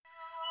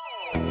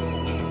Hello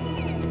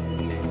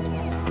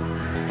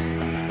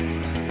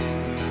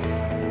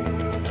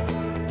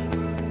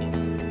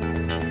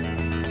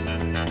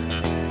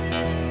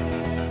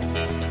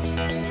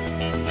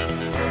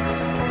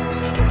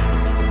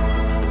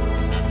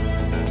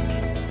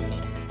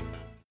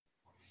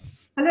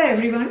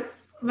everyone,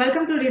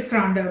 welcome to Risk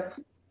Roundup.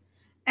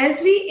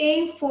 As we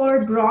aim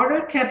for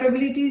broader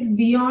capabilities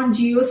beyond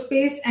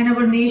geospace and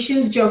our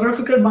nation's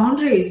geographical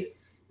boundaries,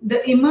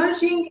 the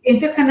emerging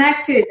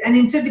interconnected and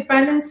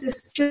interdependent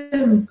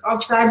systems of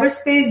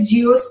cyberspace,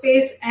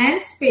 geospace, and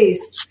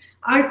space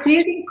are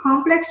creating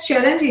complex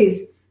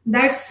challenges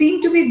that seem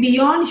to be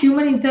beyond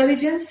human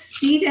intelligence,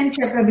 speed, and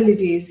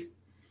capabilities.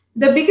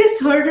 The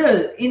biggest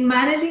hurdle in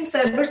managing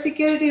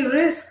cybersecurity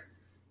risks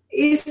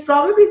is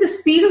probably the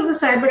speed of the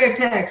cyber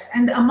attacks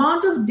and the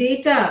amount of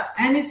data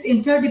and its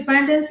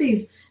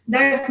interdependencies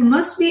that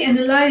must be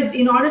analyzed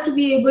in order to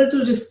be able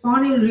to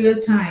respond in real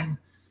time.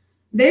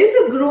 There is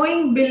a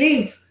growing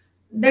belief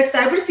that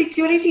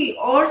cybersecurity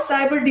or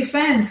cyber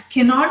defense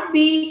cannot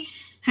be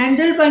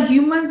handled by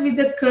humans with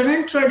the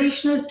current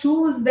traditional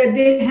tools that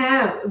they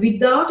have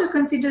without a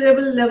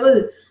considerable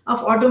level of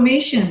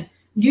automation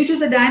due to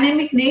the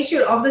dynamic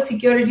nature of the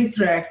security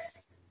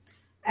threats.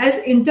 As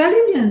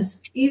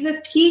intelligence is a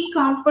key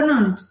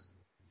component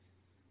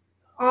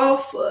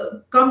of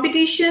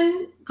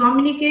competition,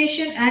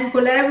 communication, and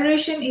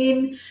collaboration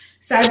in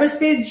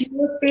cyberspace,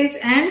 geospace,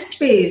 and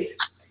space,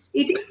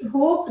 it is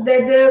hoped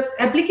that the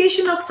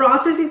application of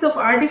processes of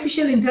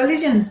artificial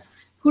intelligence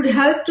could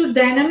help to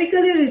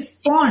dynamically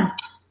respond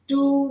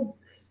to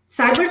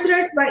cyber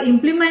threats by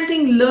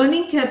implementing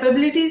learning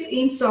capabilities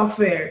in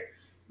software.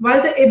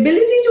 While the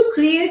ability to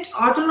create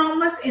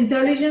autonomous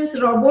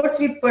intelligence robots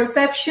with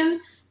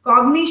perception,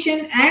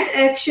 cognition, and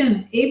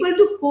action able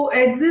to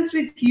coexist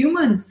with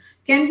humans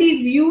can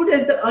be viewed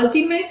as the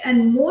ultimate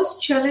and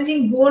most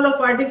challenging goal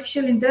of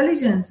artificial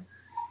intelligence,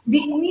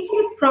 the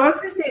immediate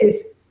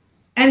processes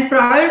and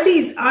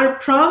priorities are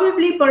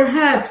probably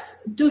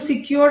perhaps to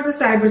secure the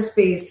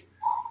cyberspace.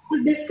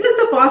 To discuss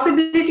the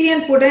possibility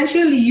and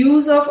potential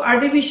use of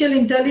artificial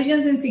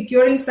intelligence in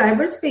securing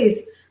cyberspace,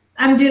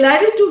 I'm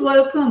delighted to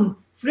welcome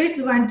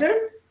Fritz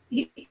Venter,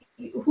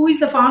 who is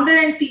the founder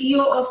and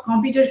CEO of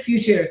Computer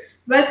Future.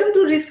 Welcome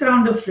to Risk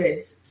Roundup,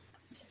 Fritz.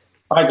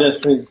 Hi,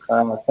 Jeffrey.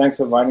 Thanks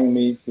for inviting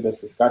me to this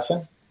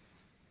discussion.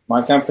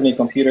 My company,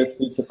 Computer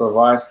Future,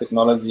 provides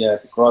technology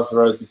at the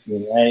crossroads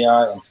between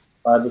AI and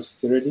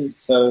cybersecurity.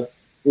 So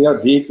we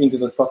are deep into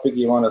the topic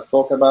you want to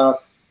talk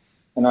about,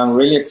 and I'm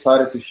really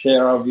excited to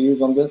share our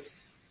views on this.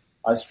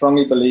 I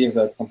strongly believe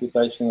that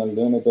computational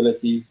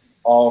learnability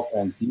of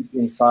and deep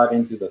insight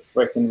into the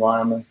threat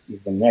environment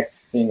is the next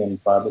thing in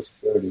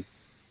cybersecurity.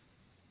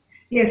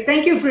 Yes,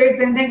 thank you,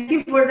 Fritz, and thank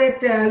you for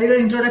that little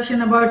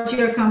introduction about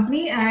your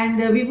company. And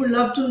we would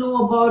love to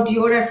know about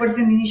your efforts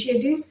and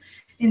initiatives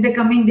in the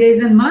coming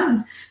days and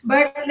months.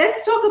 But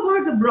let's talk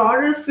about the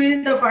broader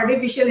field of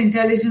artificial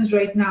intelligence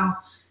right now.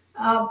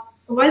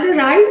 While the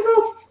rise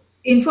of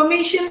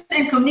information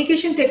and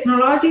communication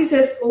technologies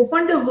has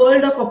opened a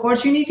world of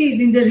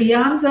opportunities in the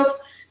realms of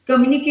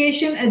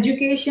communication,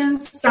 education,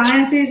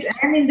 sciences,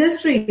 and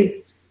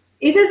industries,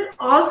 it has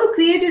also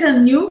created a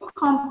new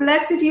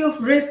complexity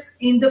of risk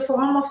in the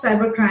form of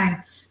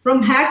cybercrime.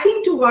 From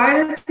hacking to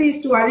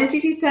viruses to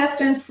identity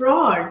theft and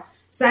fraud,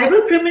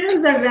 cyber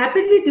criminals are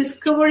rapidly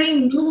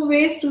discovering new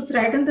ways to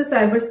threaten the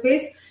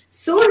cyberspace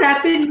so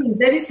rapidly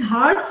that it's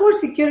hard for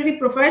security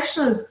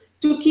professionals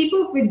to keep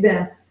up with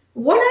them.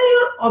 What are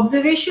your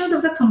observations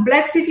of the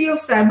complexity of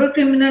cyber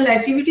criminal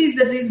activities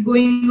that is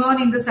going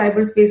on in the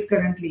cyberspace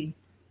currently?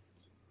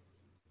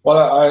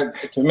 Well,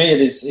 to me,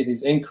 it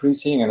is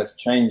increasing and it's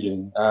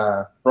changing.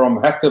 From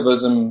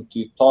hacktivism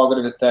to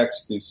targeted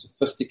attacks to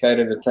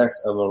sophisticated attacks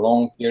over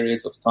long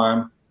periods of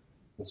time,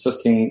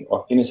 consisting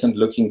of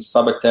innocent-looking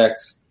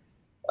sub-attacks.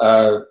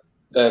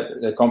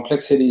 The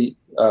complexity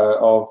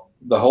of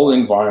the whole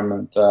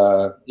environment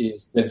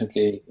is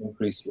definitely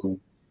increasing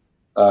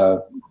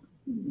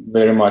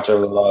very much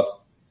over the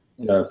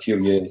last few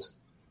years.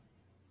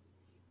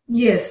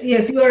 Yes,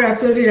 you are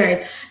absolutely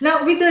right.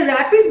 Now, with the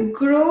rapid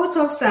growth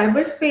of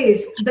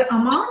cyberspace, the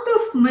amount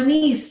of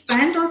money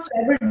spent on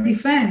cyber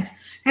defense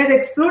has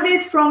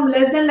exploded from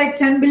less than like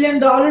 $10 billion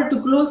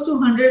to close to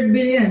 $100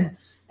 billion,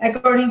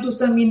 according to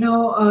some,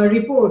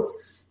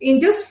 reports in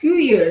just few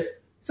years.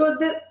 So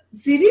the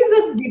series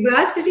of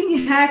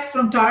devastating hacks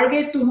from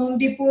Target to Home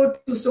Depot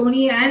to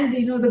Sony and,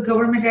 the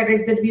government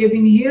attacks that we have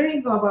been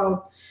hearing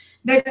about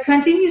that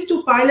continues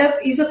to pile up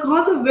is a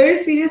cause of very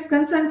serious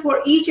concern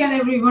for each and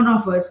every one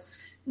of us.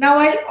 Now,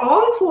 while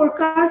all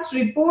forecasts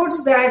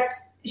reports that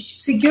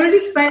security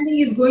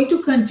spending is going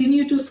to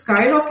continue to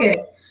skyrocket,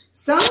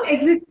 some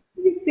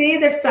executives say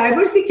that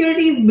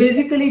cybersecurity is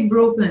basically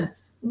broken.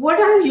 What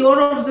are your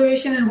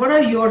observations and what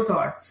are your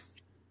thoughts?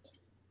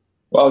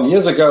 Well,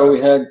 years ago, we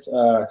had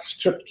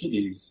stripped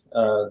keys,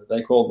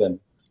 they called them.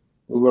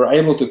 We were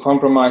able to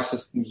compromise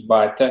systems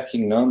by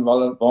attacking known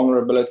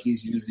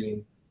vulnerabilities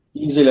using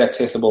easily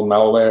accessible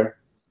malware.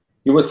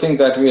 You would think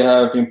that we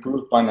have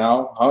improved by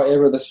now.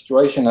 However, the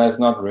situation has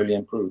not really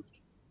improved.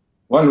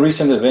 One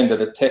recent event that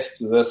attests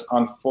to this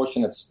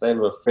unfortunate state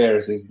of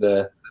affairs is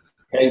the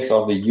case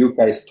of the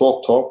UK's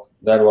TalkTalk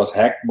that was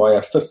hacked by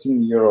a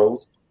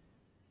 15-year-old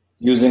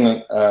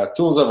using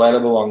tools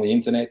available on the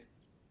internet.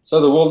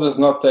 So the world is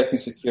not taking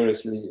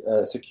security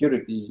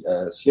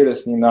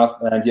seriously enough,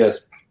 and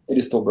yes, it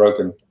is still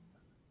broken.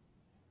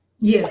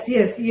 Yes.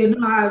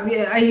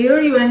 I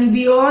hear you, and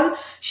we all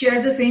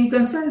share the same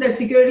concern that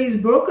security is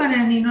broken.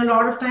 And a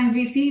lot of times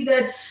we see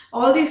that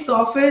all these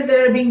softwares that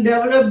are being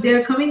developed,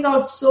 they're coming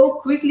out so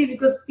quickly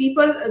because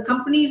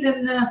companies,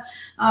 and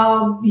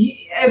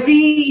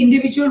every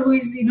individual who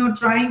is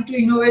trying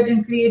to innovate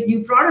and create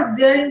new products,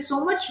 they're in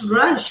so much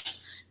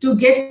rush to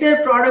get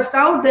their products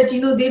out that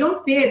they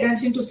don't pay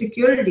attention to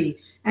security.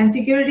 And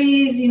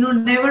security is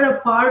never a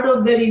part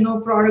of their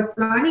product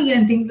planning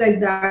and things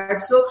like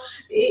that. So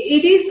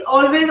it is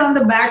always on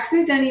the back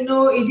seat, and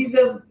it is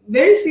a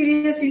very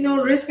serious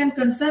risk and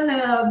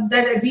concern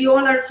that we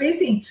all are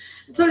facing.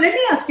 So let me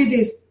ask you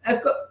this: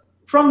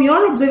 from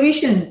your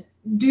observation,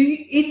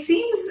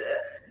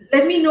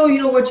 let me know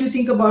what you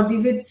think about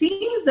this. It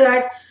seems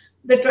that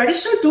the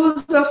traditional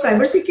tools of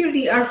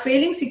cybersecurity are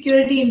failing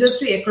security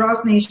industry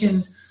across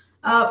nations.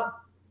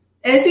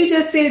 As you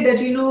just said that,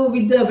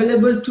 with the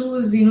available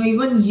tools,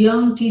 even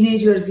young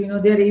teenagers,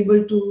 they're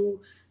able to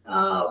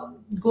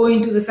go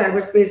into the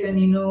cyberspace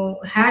and,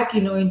 hack,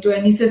 into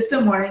any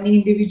system or any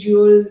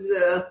individual's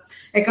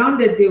account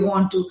that they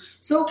want to.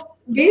 So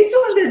based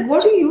on that,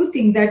 what do you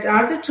think? That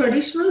are the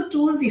traditional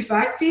tools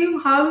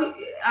effective? How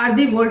are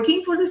they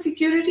working for the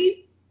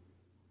security?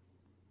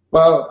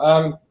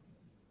 Well,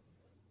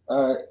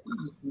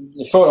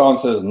 the short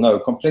answer is no.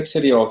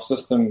 Complexity of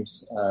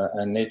systems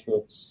and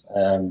networks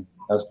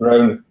has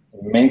grown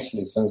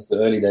immensely since the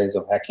early days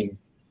of hacking.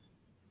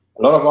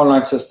 A lot of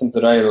online systems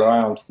today rely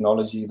on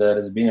technology that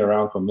has been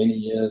around for many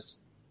years.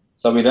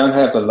 So we don't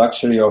have the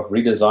luxury of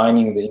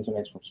redesigning the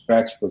internet from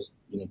scratch because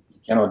you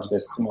cannot,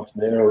 there's too much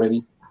there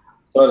already.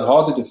 So it's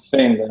hard to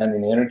defend an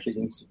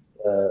inherently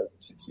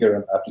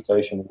secure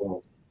application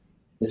world.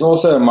 There's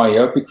also a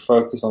myopic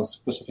focus on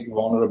specific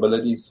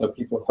vulnerabilities. So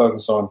people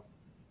focus on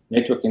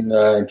network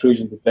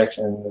intrusion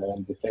detection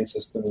and defense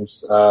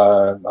systems,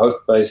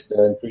 host-based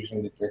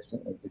intrusion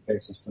detection and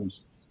defense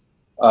systems,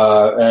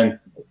 and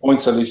point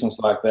solutions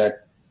like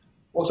that.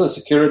 Also,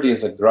 security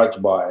is a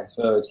grudge buy,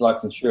 so it's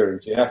like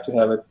insurance. You have to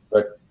have it,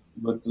 but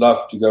would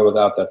love to go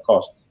without that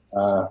cost.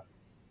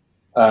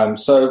 And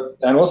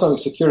also,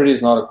 security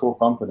is not a core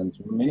competence.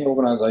 Many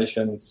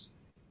organizations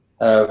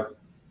have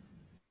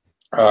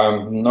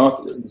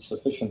not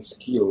sufficient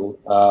skill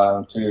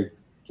to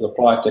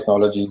apply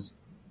technologies.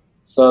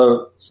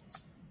 So,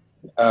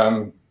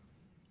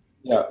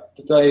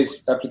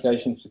 today's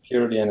application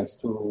security and its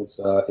tools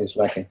is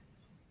lacking.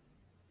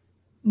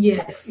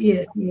 Yes.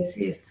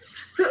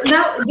 So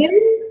now there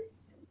is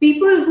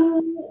people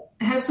who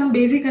have some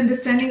basic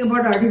understanding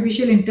about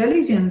artificial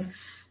intelligence.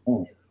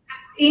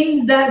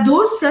 In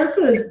those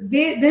circles,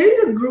 there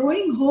is a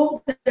growing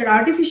hope that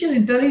artificial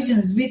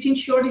intelligence, which in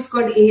short is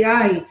called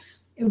AI,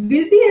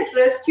 will be at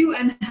rescue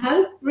and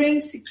help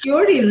bring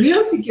security,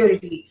 real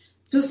security,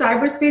 to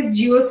cyberspace,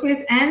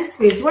 geospace, and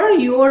space. What are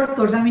your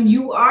thoughts? I mean,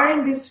 you are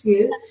in this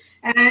field,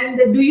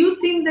 and do you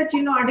think that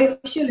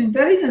artificial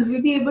intelligence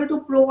will be able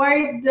to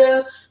provide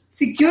the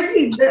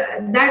security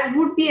that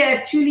would be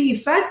actually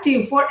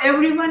effective for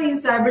everyone in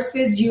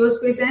cyberspace,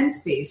 geospace, and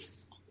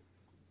space?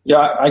 Yeah,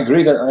 I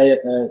agree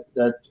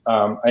that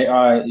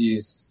AI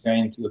is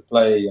going to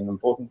play an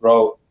important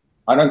role.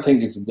 I don't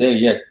think it's there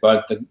yet,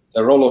 but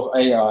the role of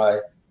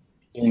AI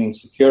in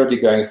security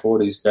going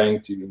forward is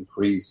going to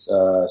increase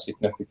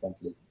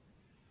significantly.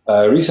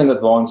 Recent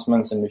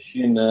advancements in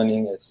machine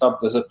learning, a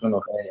sub-discipline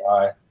of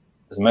AI,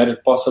 has made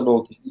it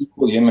possible to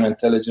equal human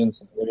intelligence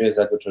in areas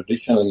that were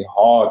traditionally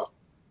hard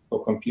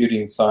for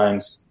computing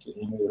science to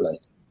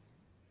emulate.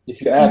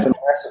 If you add the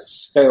massive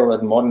scale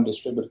that modern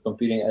distributed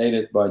computing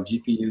aided by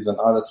GPUs and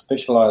other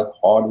specialized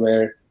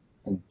hardware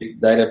and big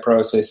data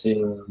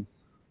processing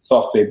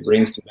software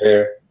brings to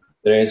bear,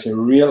 there is a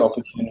real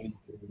opportunity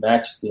to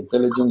match the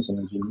intelligence and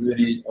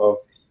ingenuity of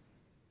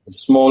the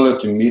smaller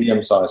to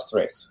medium-sized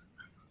threats.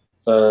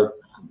 So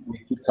we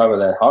could cover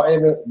that.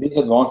 However, these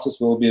advances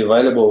will be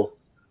available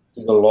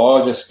to the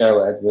larger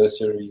scale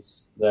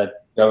adversaries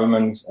that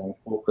governments and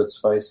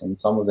corporates face, and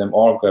some of them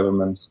are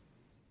governments.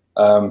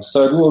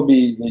 So it will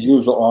be the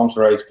usual arms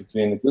race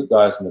between the good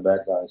guys and the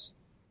bad guys.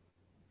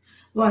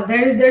 Well, that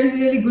is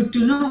really good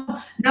to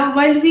know. Now,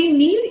 while we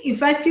need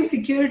effective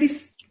security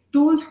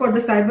tools for the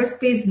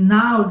cyberspace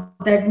now,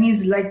 that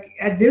means like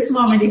at this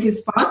moment, if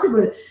it's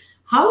possible,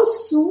 how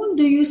soon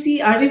do you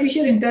see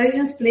artificial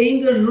intelligence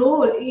playing a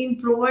role in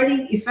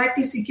providing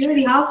effective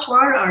security? How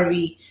far are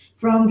we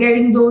from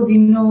getting those,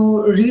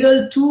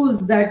 real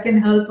tools that can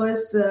help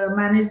us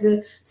manage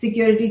the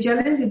security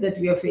challenges that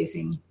we are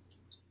facing?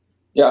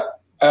 Yeah,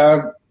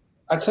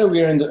 I'd say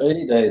we're in the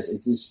early days.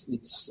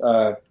 It's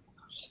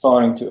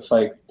starting to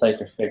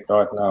take effect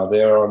right now.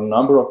 There are a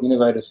number of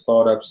innovative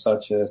startups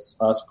such as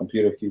us,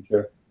 Computer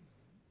Future,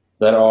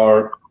 that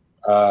are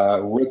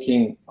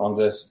working on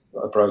this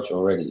approach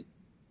already.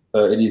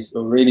 So it is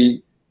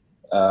already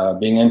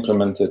being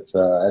implemented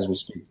as we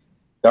speak.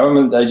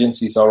 Government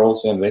agencies are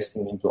also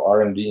investing into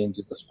R&D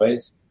into the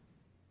space.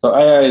 So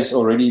AI is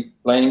already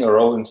playing a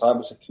role in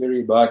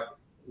cybersecurity, but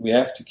we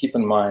have to keep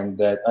in mind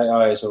that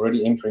AI is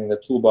already entering the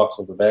toolbox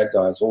of the bad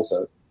guys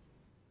also,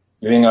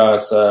 giving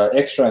us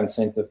extra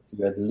incentive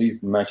to at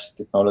least match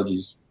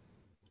technologies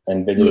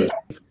and better. Yes.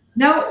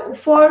 Now,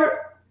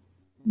 for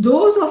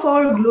those of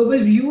our global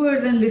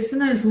viewers and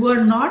listeners who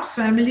are not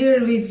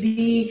familiar with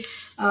the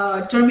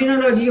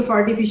terminology of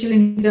artificial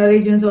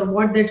intelligence or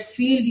what that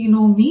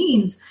field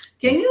means,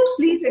 can you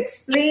please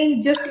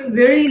explain just in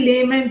very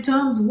layman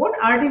terms what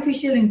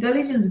artificial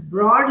intelligence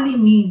broadly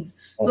means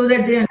so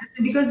that they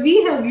understand? Because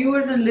we have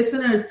viewers and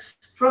listeners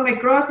from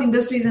across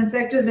industries and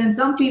sectors, and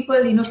some people,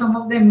 some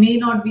of them may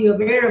not be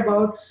aware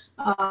about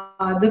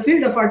the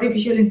field of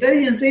artificial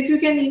intelligence. So if you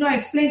can,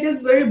 explain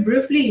just very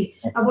briefly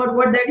about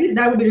what that is,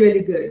 that would be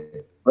really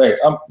good. Right.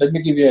 Let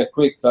me give you a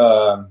quick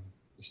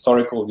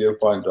historical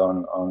viewpoint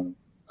on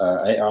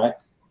AI.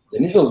 The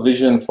initial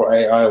vision for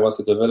AI was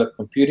to develop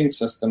computing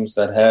systems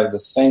that have the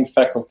same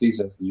faculties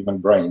as the human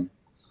brain.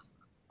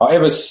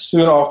 However,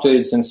 soon after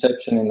its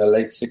inception in the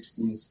late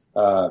 60s,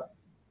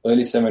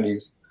 early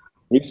 70s,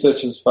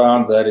 researchers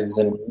found that it is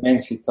an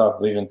immensely tough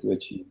vision to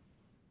achieve.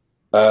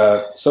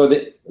 So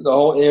the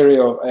whole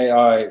area of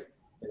AI,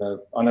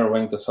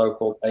 underwent the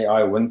so-called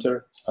AI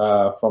winter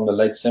from the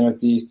late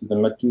 70s to the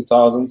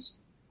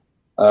mid-2000s.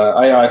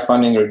 AI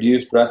funding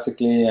reduced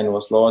drastically and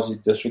was largely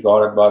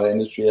disregarded by the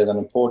industry as an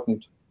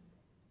important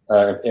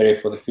area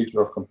for the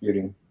future of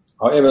computing.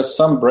 However,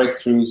 some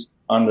breakthroughs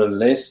under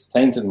less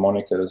tainted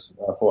monikers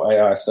for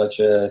AI, such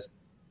as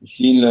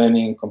machine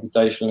learning,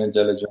 computational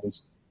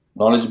intelligence,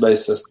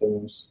 knowledge-based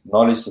systems,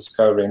 knowledge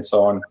discovery, and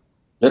so on,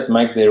 did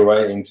make their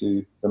way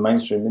into the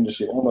mainstream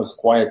industry almost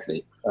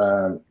quietly.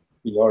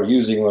 We are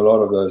using a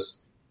lot of those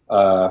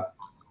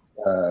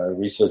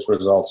research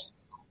results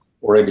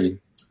already.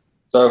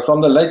 So from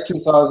the late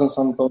 2000s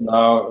until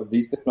now,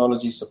 these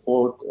technologies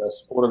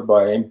supported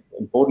by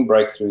important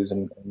breakthroughs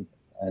and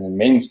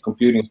immense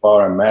computing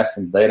power and mass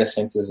and data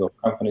centers of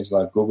companies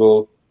like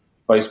Google,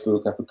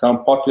 Facebook have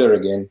become popular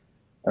again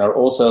and are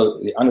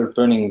also the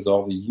underpinnings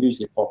of the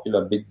hugely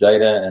popular big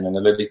data and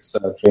analytics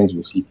trends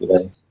we see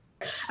today.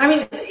 I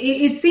mean,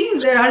 it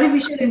seems that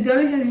artificial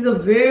intelligence is a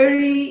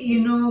very,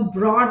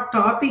 broad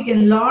topic,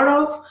 and a lot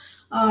of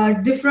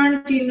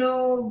different,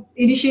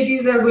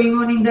 initiatives are going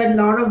on in that. A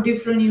lot of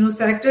different,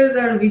 sectors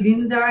are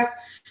within that,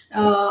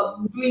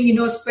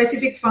 doing,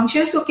 specific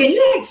functions. So can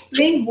you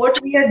explain what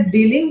we are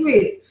dealing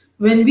with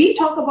when we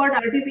talk about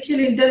artificial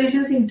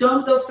intelligence in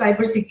terms of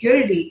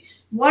cybersecurity?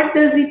 What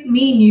does it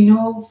mean,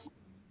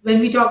 when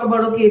we talk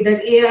about, okay,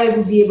 that AI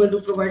would be able to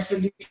provide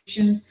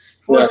solutions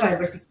for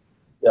cybersecurity?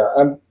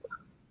 Yeah,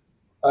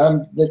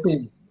 let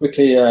me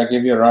quickly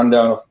give you a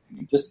rundown of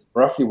just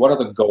roughly what are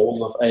the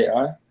goals of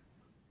AI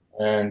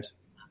and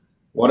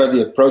what are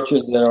the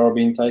approaches that are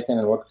being taken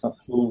and what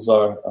tools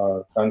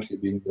are currently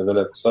being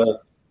developed. So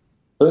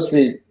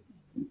firstly,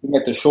 looking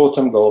at the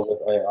short-term goals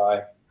of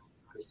AI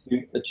is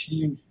to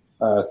achieve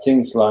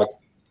things like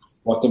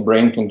what the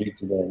brain can do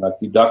today, like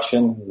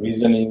deduction,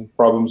 reasoning,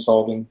 problem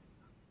solving.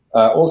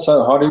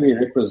 Also, how do we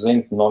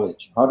represent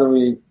knowledge? How do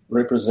we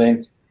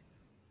represent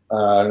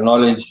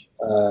knowledge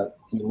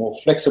in a more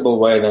flexible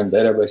way than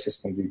databases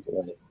can do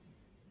today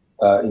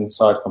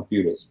inside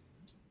computers?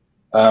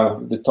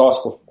 The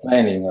task of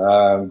planning.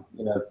 A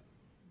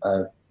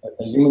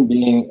human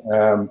being,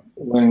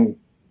 when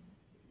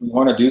we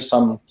want to do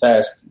some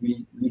task,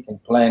 we can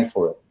plan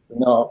for it.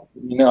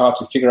 We know how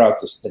to figure out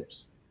the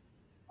steps.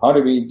 How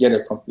do we get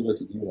a computer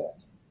to do that?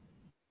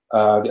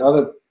 The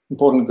other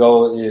important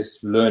goal is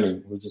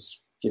learning, which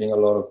is getting a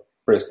lot of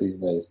press these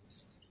days.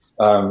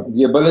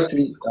 The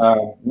ability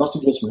not to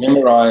just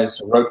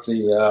memorize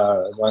rotely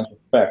a bunch of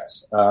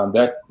facts.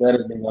 That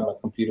has been done by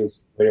computers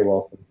very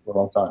well for a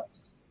long time.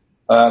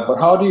 But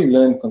how do you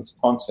learn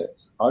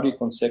concepts? How do you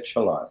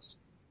conceptualize?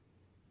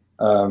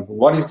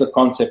 What is the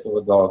concept of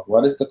a dog?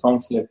 What is the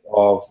concept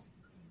of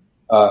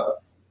a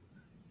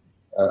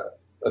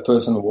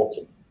person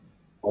walking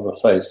on a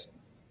face?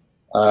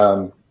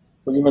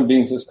 For human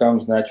beings, this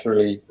comes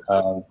naturally.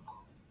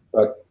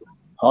 But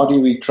how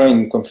do we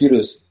train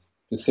computers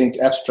to think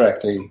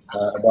abstractly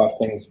about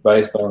things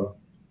based on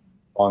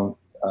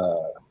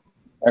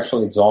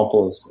actual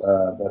examples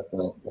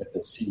that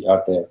they see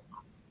out there?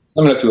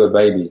 Similar to a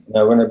baby.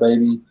 When a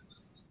baby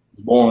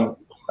is born,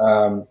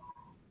 it's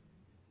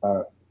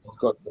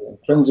got the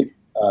intrinsic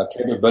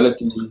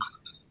capability,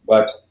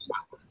 but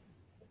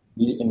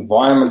the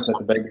environment that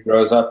the baby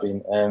grows up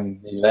in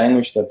and the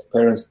language that the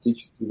parents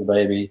teach to the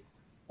baby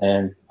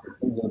and the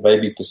things that the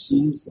baby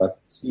perceives, like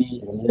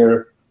see and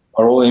hear,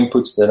 are all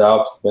inputs that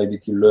help the baby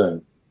to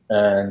learn.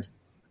 And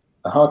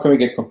how can we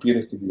get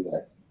computers to do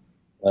that?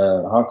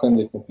 How can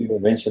the computer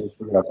eventually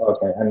figure out,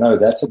 okay, I know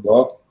that's a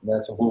dog,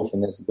 that's a wolf,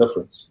 and there's a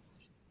difference.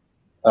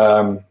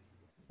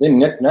 Then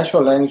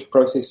natural language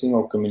processing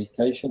or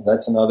communication,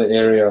 that's another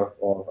area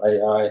of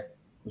AI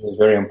which is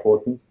very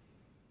important.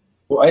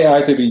 for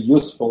AI to be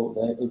useful,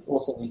 it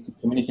also needs to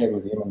communicate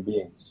with human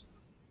beings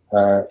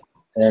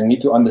and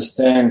need to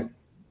understand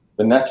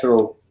the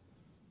natural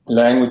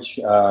language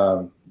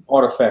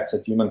artifacts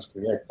that humans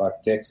create, like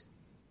text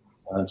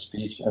and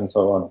speech and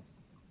so on.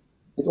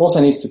 It also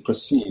needs to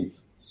perceive.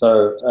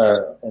 So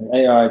an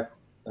AI,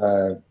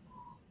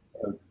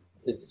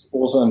 it's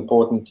also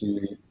important to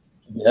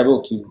be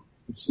able to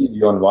perceive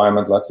your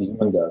environment like a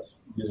human does,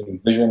 using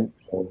vision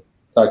or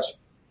touch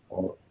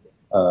or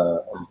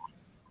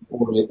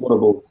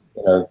audible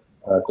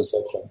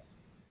perception.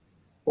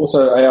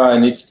 Also, AI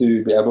needs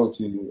to be able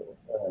to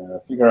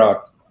figure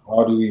out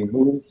how do we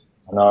move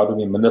and how do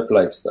we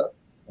manipulate stuff.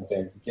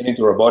 Okay, getting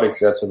to robotics,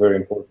 that's a very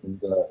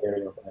important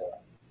area of AI.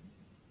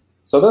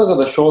 So those are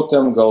the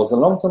short-term goals. The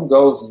long-term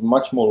goals is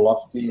much more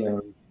lofty,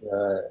 and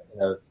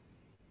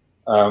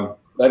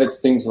that is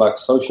things like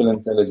social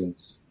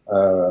intelligence.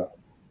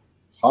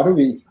 How do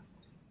we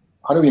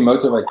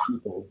motivate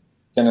people?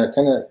 Can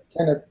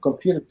a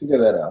computer figure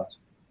that out?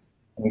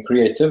 And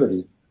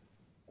creativity.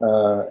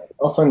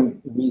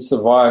 Often we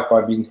survive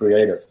by being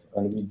creative,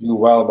 and we do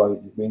well by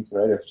being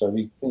creative. So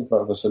we think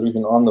of a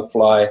solution on the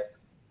fly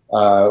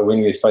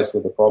when we're faced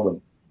with a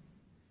problem.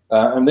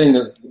 And then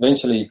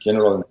eventually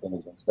general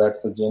intelligence. That's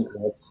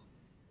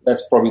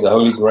probably the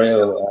holy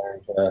grail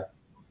and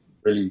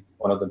really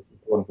one of the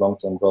important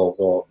long-term goals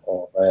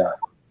of AI.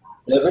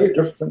 There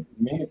are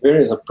many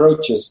various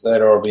approaches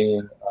that are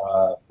being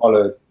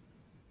followed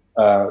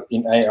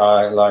in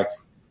AI, like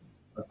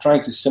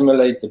trying to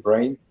simulate the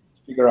brain,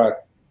 figure out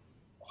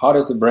how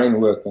does the brain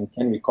work and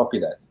can we copy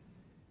that.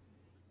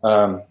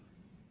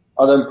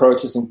 Other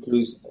approaches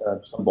include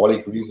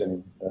symbolic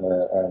reasoning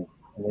and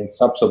then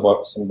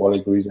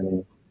sub-symbolic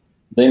reasoning.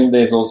 Then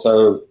there's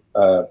also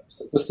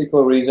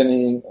statistical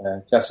reasoning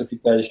and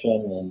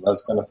classification and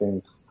those kind of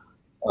things.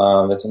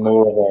 That's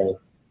more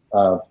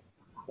of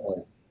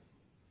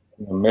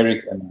a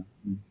numeric and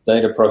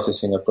data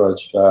processing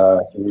approach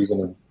to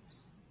reasoning.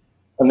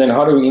 And then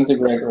how do we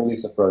integrate all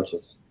these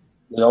approaches?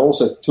 There are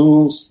also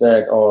tools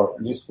that are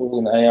useful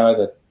in AI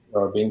that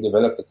are being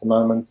developed at the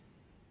moment.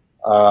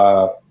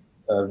 A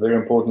very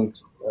important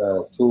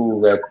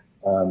tool that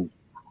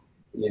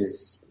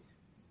is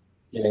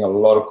getting a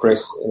lot of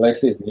press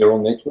lately is neural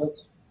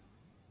networks.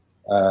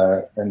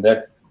 And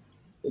that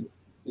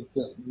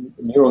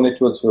neural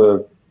networks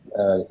were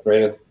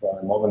created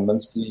by Marvin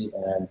Minsky,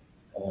 and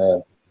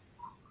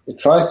it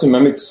tries to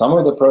mimic some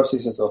of the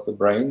processes of the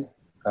brain,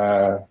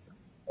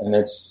 and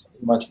it's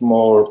much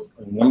more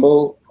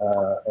nimble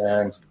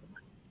and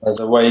as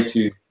a way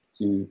to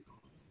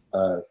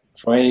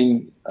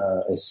train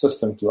a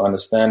system to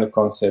understand a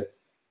concept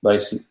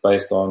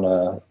based on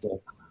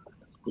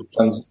the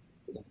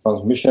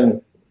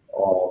transmission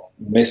of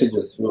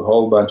messages through a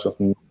whole bunch of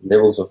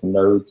levels of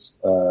nodes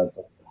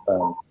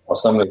are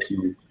similar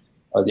to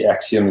the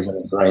axioms in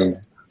the brain.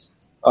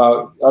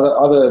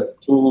 Other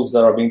tools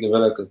that are being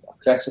developed are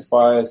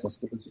classifiers and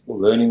statistical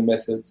learning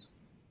methods.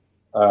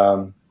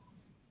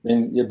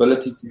 Then the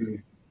ability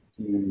to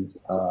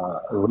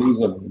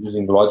reason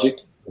using logic,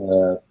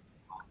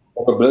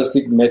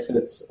 probabilistic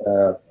methods,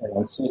 and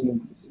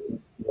uncertainty.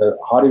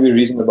 How do we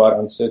reason about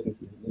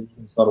uncertainty?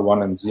 It's not a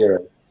 1 and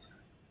 0.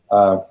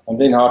 And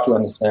then how to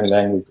understand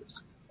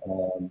languages.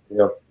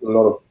 There are a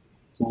lot of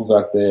tools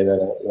out there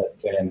that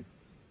can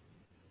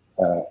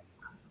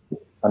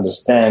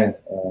understand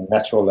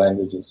natural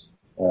languages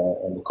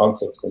and the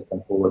concepts that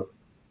come forward.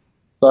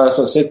 So as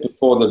I said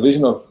before, the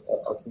vision of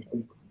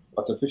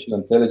artificial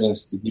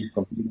intelligence to be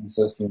computing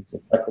systems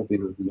and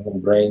faculties of the human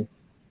brain.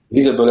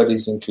 These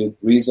abilities include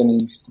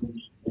reasoning,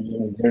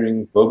 vision,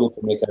 hearing, verbal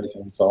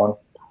communication, and so on.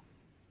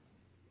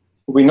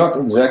 We're not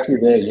exactly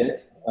there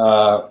yet,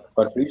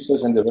 but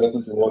research and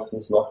development towards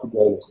this lofty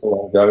goal is still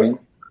ongoing.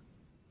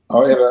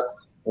 However,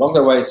 along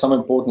the way, some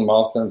important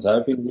milestones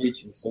have been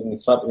reached in certain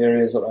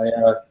sub-areas of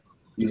AI.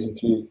 These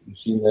include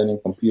machine learning,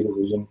 computer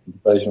vision,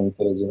 computational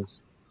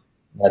intelligence,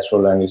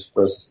 natural language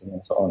processing,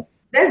 and so on.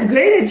 That's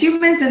great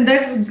achievements, and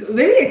that's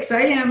very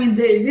exciting. I mean,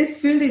 this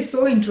field is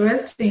so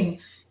interesting.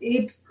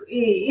 It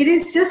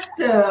is just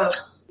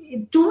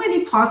too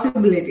many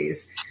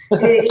possibilities.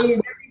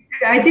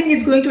 I think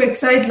it's going to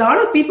excite a lot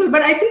of people.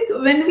 But I think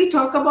when we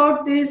talk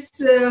about this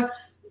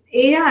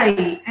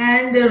AI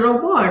and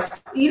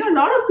robots, a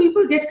lot of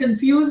people get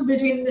confused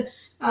between,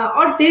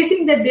 or they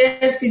think that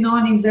they are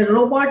synonyms. That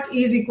robot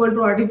is equal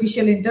to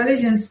artificial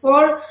intelligence.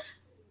 For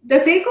the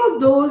sake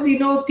of those,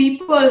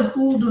 people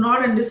who do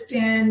not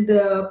understand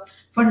the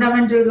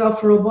fundamentals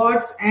of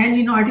robots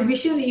and,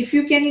 artificial, if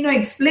you can,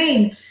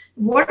 explain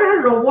what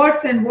are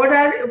robots and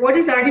what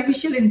is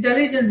artificial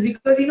intelligence,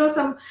 because,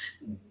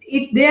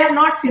 they are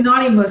not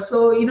synonymous.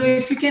 So,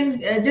 if you can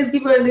just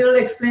give a little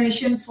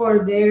explanation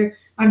for their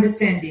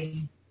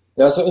understanding.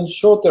 Yeah, so in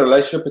short, the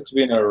relationship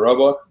between a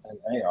robot and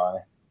AI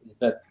is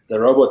that the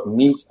robot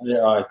needs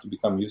AI to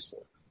become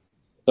useful.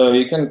 So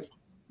you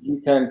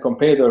can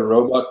compare the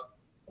robot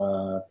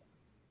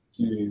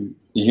to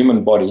the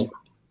human body,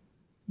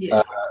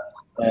 yes,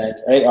 and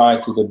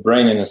AI to the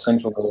brain and the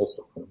central nervous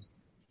system.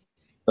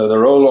 So the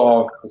role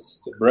of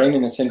the brain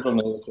in a central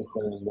nervous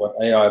system is what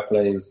AI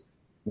plays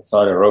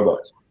inside a robot.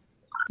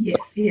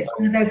 Yes,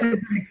 that's a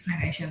good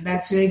explanation.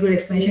 That's a very good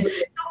explanation.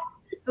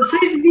 So,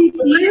 Fritz, be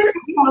clear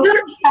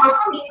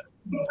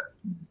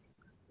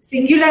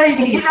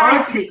singularity.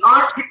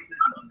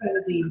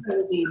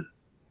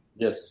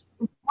 Yes.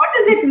 What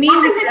does it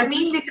mean with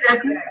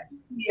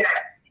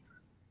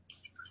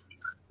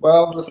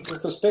Well,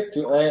 with respect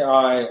to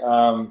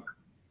AI,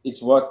 it's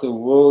what the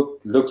world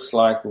looks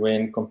like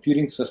when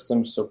computing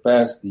systems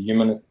surpass the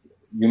human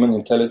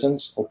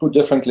intelligence, or put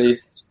differently,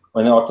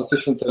 when the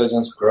artificial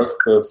intelligence growth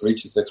curve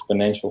reaches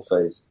exponential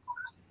phase.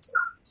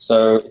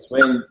 So it's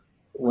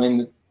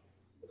when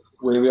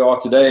where we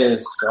are today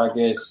is, I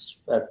guess,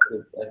 at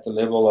the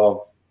level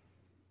of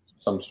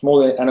some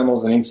small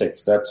animals and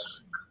insects.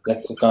 That's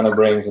the kind of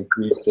brains that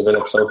we've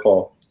developed so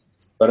far.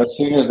 But as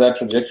soon as that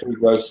trajectory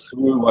goes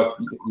through what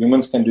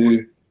humans can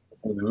do,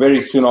 very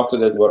soon after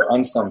that, what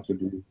Einstein could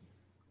do,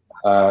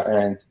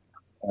 and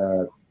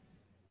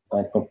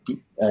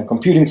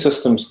computing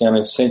systems can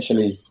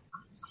essentially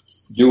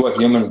do what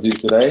humans do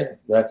today.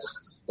 That's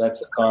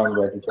the time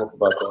that we talk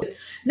about that.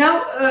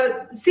 Now,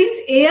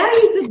 since AI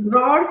is a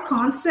broad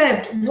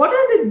concept, what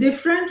are the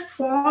different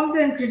forms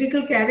and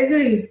critical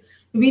categories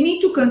we need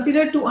to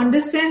consider to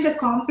understand the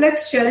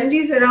complex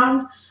challenges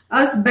around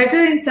us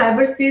better in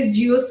cyberspace,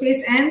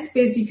 geospace, and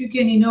space? If you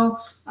can,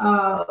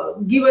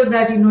 give us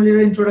that, little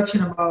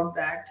introduction about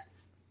that.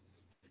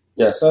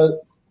 Yeah.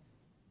 So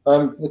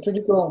the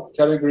critical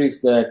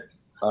categories that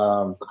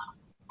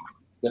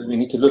we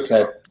need to look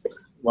at,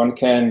 one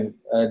can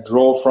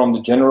draw from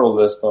the general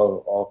list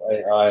of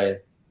AI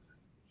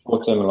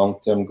short-term and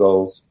long-term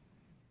goals,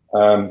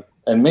 and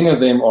many of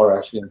them are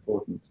actually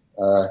important.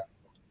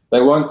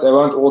 They won't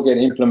all get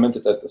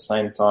implemented at the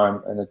same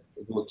time, and it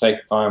will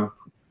take time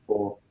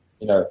for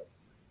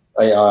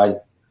AI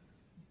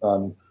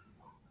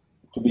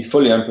to be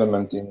fully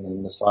implemented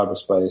in the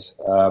cyberspace.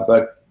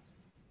 But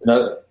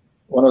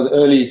one of the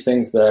early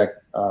things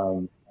that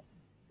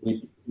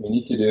we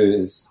need to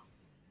do is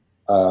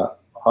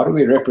how do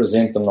we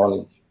represent the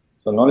knowledge?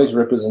 So knowledge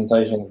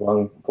representation is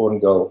one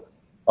important goal.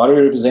 How do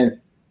we represent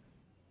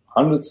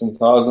hundreds and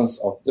thousands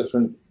of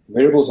different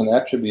variables and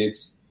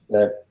attributes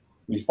that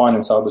we find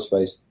in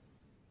cyberspace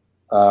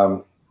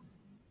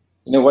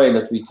in a way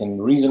that we can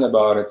reason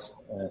about it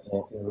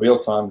in real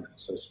time?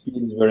 So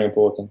speed is very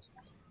important.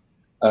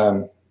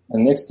 The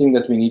next thing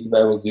that we need to be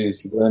able to do is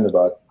to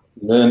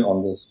learn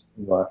on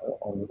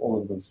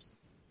all of this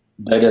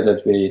data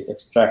that we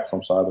extract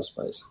from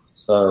cyberspace.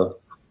 So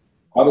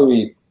how do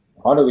we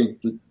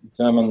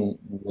determine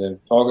the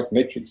target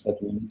metrics that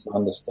we need to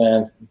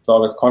understand, the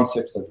target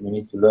concepts that we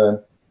need to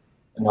learn,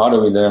 and how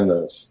do we learn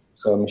those?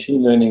 So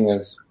machine learning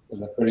is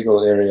a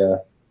critical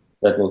area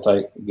that will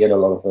get a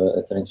lot of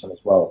attention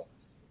as well.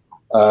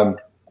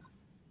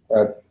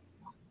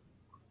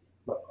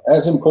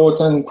 As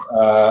important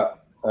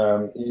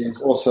is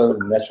also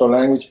natural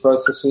language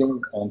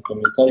processing and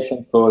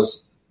communication,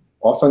 because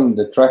often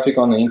the traffic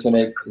on the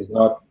internet is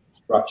not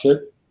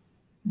structured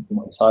in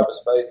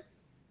cyberspace.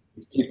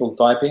 It's people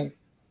typing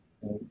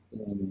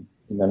in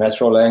the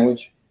natural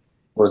language,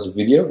 or it's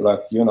video,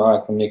 like you and I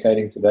are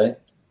communicating today.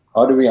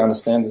 How do we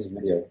understand this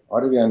video? How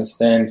do we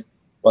understand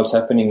what's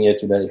happening here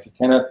today?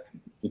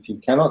 If you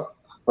cannot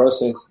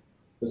process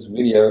this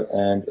video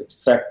and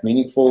extract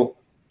meaningful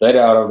data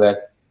out of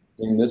that,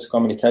 then this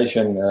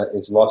communication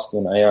is lost to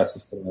an AI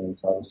system in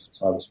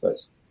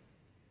cyberspace.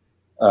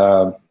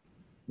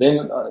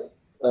 Then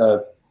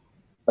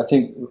I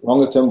think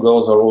longer-term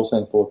goals are also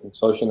important.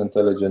 Social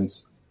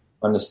intelligence,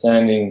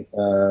 understanding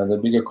the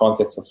bigger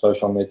context of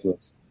social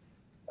networks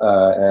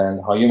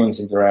and how humans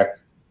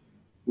interact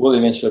will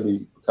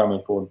eventually become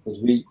important,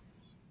 because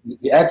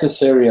the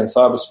adversary in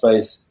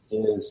cyberspace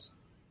is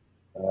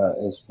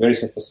very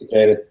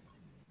sophisticated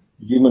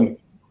human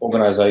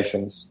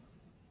organizations,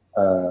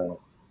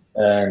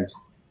 and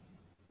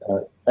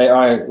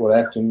AI will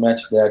have to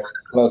match that,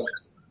 plus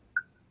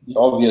the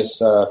obvious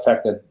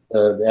fact that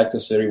the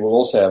adversary will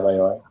also have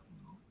AI.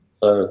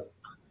 So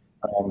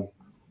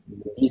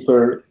the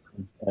deeper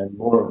and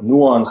more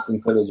nuanced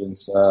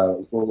intelligence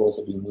will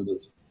also be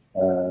needed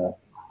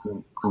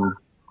in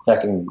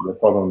tackling the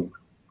problem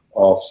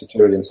of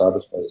security in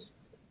cyberspace.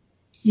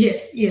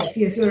 Yes,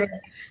 you're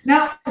right.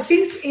 Now,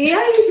 since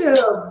AI is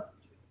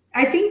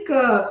I think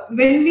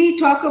when we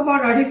talk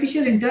about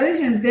artificial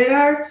intelligence, there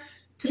are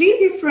three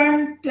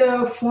different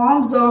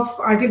forms of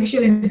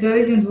artificial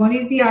intelligence. One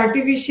is the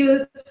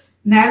artificial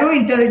narrow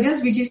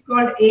intelligence, which is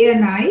called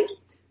ANI,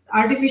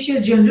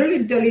 artificial general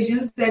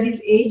intelligence, that is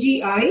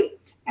AGI,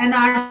 and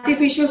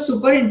artificial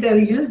super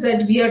intelligence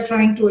that we are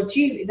trying to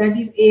achieve, that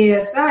is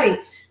ASI.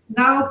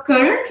 Now,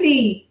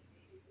 currently,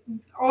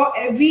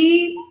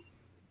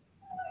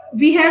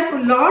 we have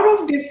a lot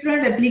of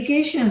different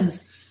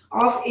applications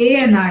of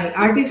ANI,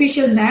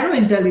 artificial narrow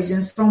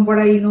intelligence, from what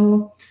I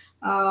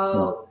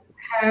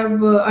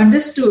have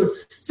understood.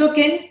 So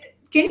can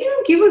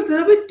you give us a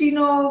little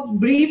bit,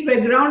 brief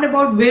background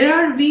about where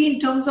are we in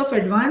terms of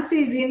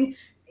advances in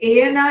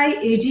ANI,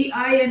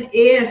 AGI, and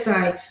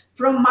ASI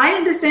from my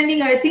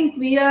understanding, I think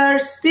we are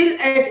still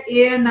at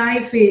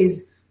ANI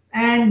phase,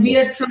 and we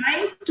are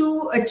trying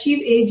to achieve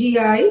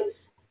AGI.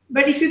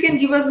 But if you can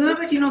give us a little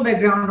bit,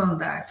 background on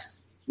that.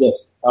 Yes,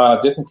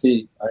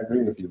 definitely, I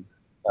agree with you.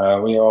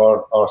 We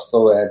are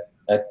still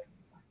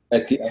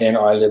at the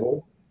ANI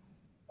level,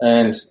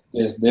 and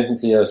there's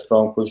definitely a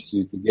strong push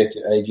to get to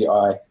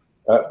AGI,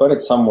 but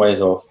it's some ways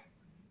off.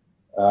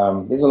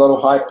 There's a lot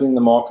of hype in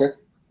the market,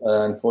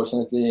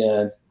 unfortunately,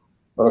 and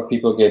a lot of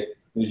people get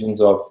visions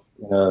of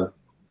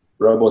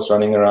robots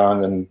running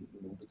around and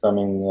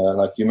becoming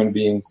like human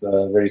beings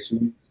very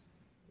soon.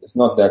 It's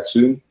not that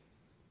soon.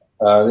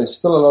 There's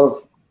still a lot of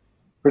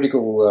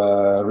critical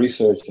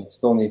research that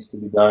still needs to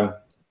be done,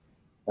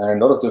 and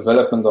a lot of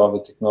development of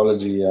the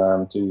technology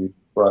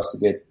for us to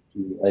get to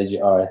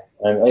AGI.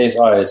 And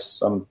ASI is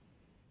some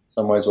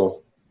ways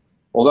off.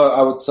 Although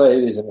I would say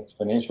it is an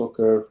exponential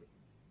curve.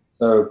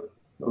 So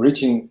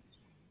reaching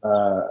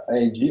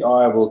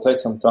AGI will take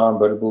some time,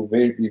 but it will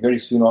be very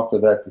soon after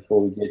that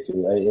before we get to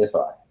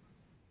ASI.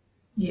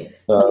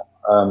 Yes. So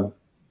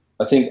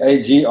I think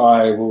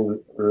AGI will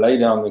lay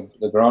down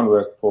the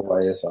groundwork for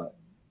ASI.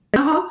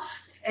 Now,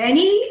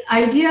 any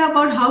idea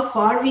about how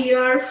far we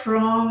are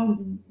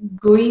from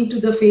going to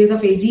the phase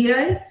of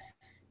AGI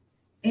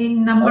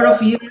in number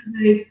of years?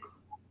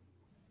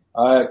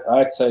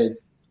 I'd say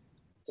it's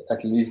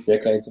at least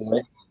decades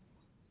away.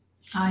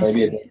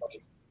 Maybe a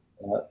decade.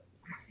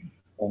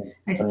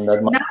 And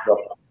that might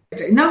drop.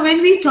 Now,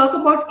 when we talk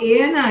about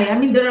ANI, I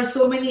mean, there are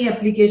so many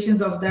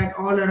applications of that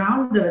all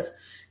around us.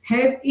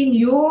 In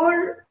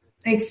your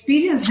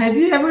experience, have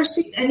you ever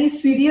seen any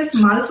serious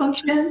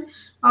malfunction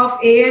of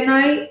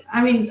ANI?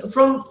 I mean,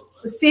 from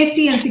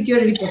safety and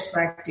security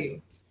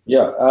perspective.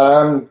 Yeah,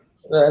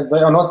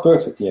 they are not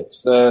perfect yet.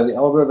 The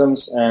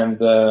algorithms and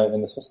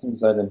the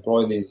systems that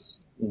employ these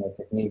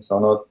techniques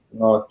are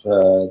not.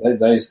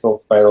 They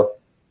still fail.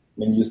 I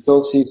mean, you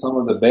still see some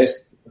of the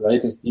best,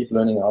 latest deep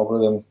learning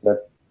algorithms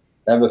that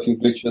have a few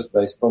glitches.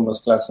 They still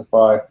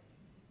misclassify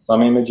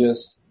some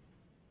images.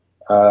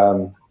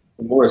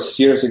 The more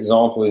serious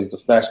example is the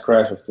flash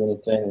crash of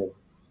 2010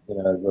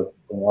 with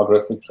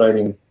algorithmic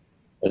trading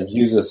that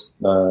uses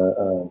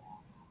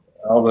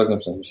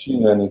algorithms and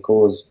machine learning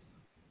cause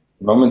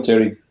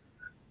momentary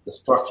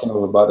destruction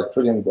of about $1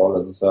 trillion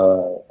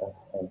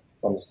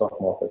from the stock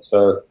market.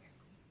 So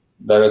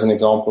that is an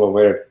example of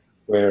where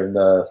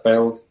it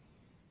failed.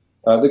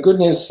 The good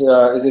news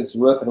is it's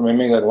worth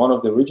remembering that one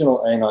of the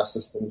original ANI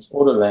systems,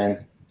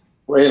 Autoland,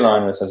 for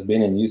airliners has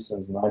been in use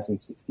since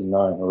 1969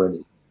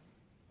 already.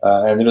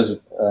 And there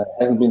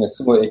hasn't been a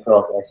single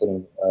aircraft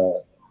accident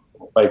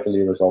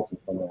fatally resulting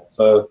from that.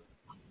 So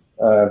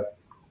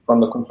from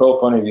the control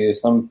point of view,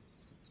 some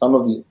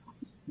of the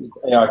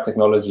AI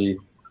technology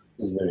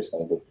is very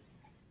stable.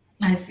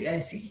 I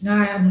see.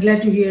 Now, I'm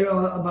glad to hear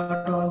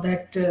about all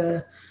that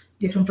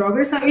different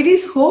progress. Now, it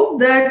is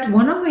hoped that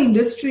one of the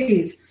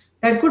industries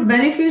that could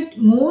benefit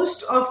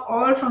most of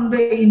all from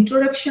the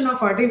introduction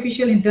of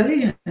artificial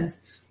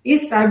intelligence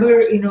is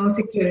cyber,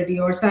 security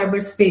or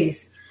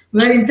cyberspace,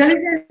 where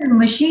intelligent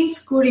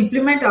machines could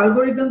implement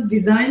algorithms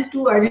designed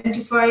to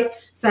identify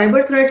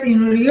cyber threats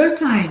in real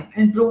time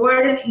and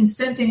provide an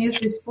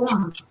instantaneous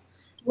response.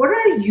 What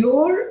are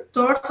your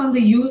thoughts on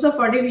the use of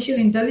artificial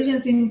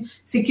intelligence in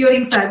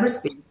securing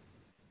cyberspace?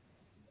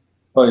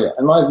 Oh yeah,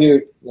 in my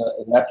view,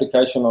 the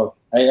application of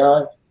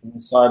AI in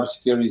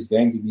cybersecurity is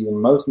going to be the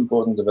most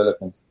important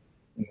development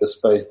in this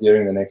space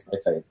during the next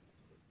decade.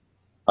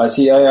 I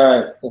see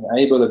AI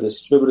enable a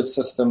distributed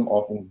system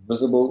of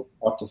invisible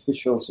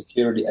artificial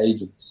security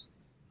agents,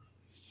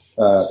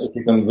 if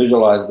you can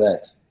visualize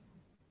that,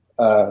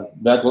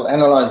 that will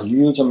analyze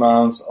huge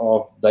amounts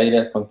of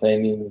data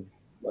containing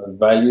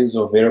values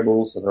or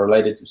variables that are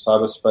related to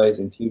cyberspace,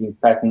 including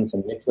patterns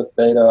and network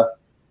data,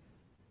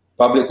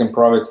 public and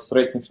private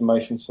threat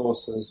information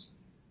sources,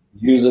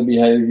 user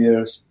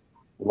behaviors,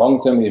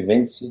 long-term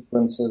event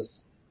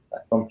sequences,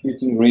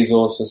 computing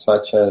resources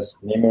such as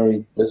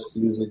memory, disk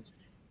usage,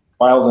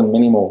 files, and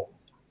many more.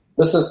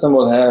 This system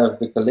will have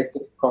the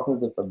collective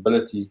cognitive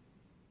ability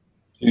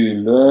to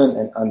learn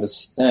and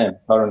understand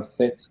current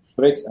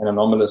threats and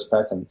anomalous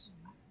patterns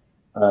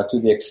to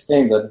the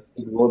extent that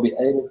it will be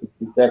able to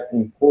detect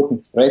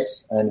important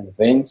threats and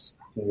events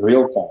in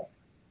real time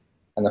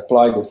and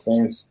apply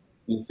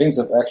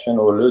defensive action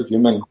or alert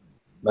human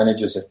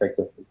managers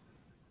effectively.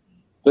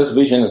 This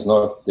vision is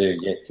not there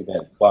yet today,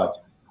 but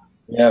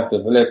we have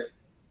developed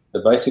the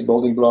basic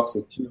building blocks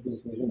that achieve this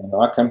vision in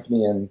our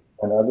company and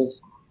others,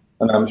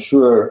 and I'm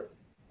sure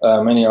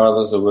many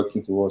others are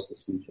working towards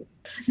this future.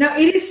 Now,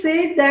 it is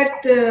said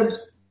that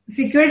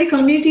security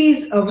community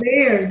is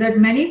aware that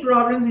many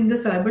problems in the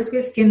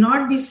cyberspace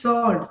cannot be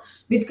solved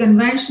with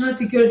conventional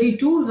security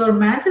tools or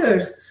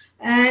methods,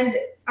 and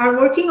are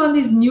working on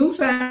this new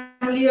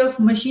family of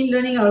machine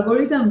learning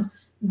algorithms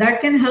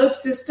that can help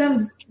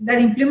systems that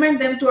implement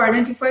them to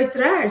identify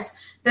threats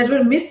that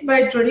were missed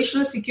by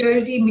traditional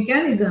security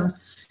mechanisms.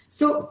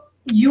 So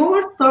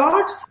your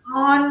thoughts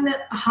on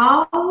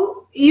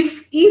how,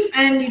 if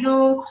and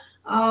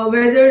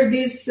whether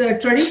this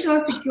traditional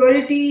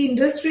security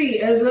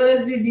industry as well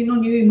as this,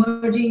 new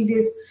emerging,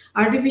 this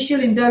artificial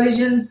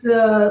intelligence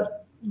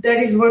that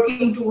is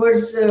working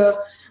towards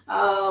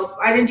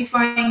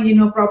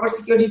identifying, proper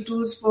security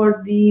tools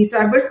for the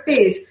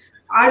cyberspace.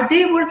 Are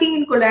they working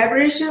in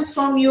collaborations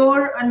from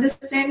your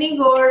understanding,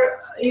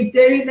 or if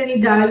there is any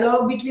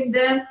dialogue between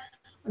them,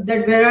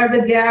 that where are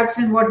the gaps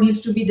and what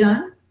needs to be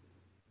done?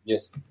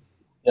 Yes.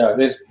 Yeah,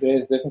 there's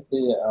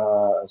definitely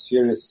a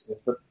serious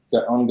effort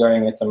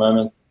ongoing at the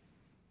moment.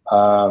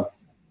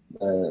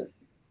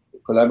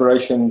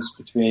 Collaborations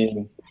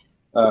between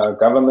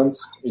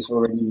governments is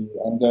already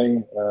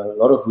ongoing. A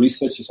lot of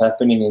research is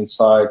happening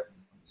inside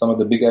some of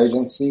the big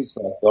agencies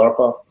like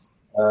DARPA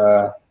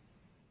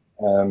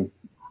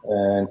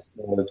and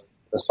the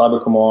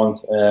Cyber Command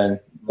and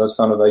those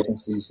kind of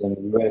agencies in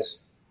the US.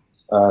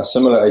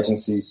 Similar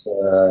agencies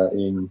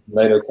in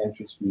NATO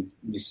countries,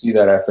 we see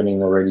that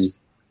happening already.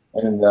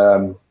 And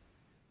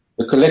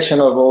the collection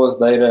of all this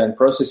data and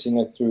processing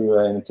it through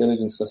an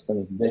intelligence system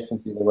is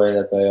definitely the way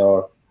that they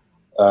are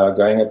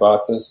going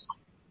about this.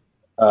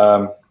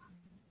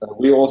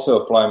 We also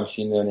apply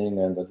machine learning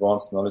and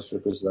advanced knowledge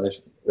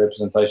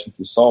representation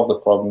to solve the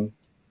problem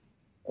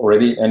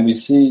already. And we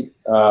see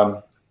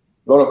a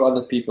lot of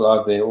other people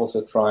out there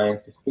also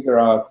trying to figure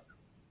out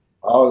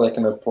how they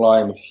can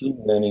apply machine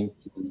learning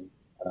to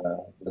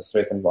the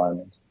threat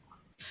environment.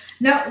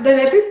 Now, the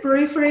rapid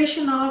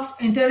proliferation of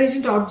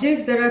intelligent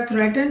objects that are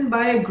threatened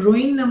by a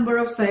growing number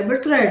of cyber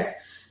threats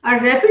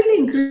are rapidly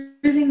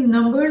increasing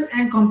numbers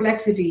and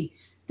complexity.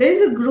 There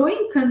is a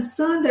growing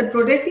concern that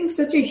protecting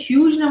such a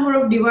huge number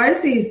of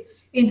devices,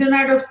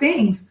 Internet of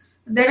Things,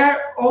 that are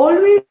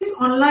always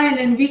online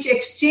and which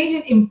exchange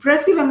an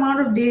impressive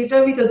amount of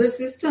data with other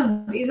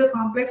systems is a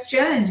complex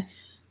challenge.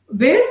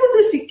 Where would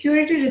the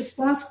security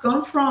response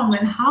come from,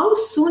 and how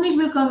soon it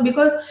will come?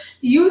 Because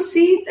you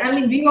see,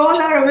 we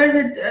all are aware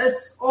that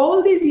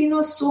all these,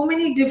 so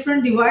many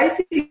different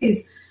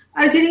devices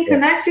are getting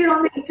connected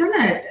on the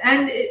internet,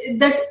 and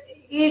that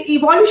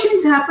evolution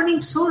is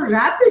happening so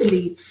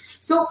rapidly.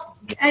 So,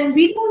 and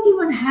we don't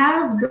even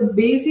have the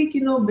basic,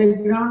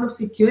 background of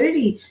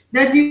security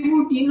that we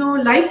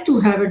would, like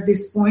to have at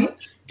this point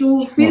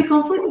to feel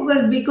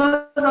comfortable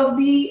because of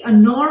the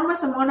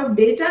enormous amount of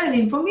data and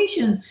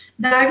information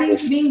that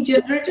is being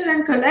generated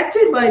and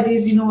collected by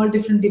these, all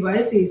different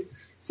devices.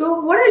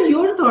 So what are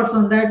your thoughts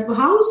on that?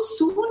 How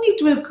soon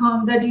it will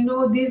come that,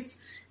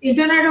 this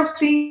Internet of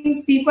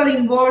Things, people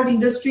involved,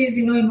 industries,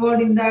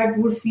 involved in that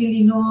would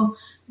feel,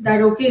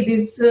 that, okay,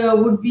 this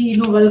would be,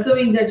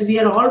 welcoming that we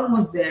are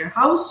almost there.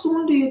 How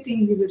soon do you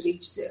think we will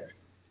reach there?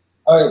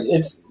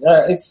 It's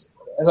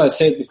as I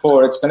said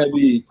before, it's going to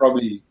be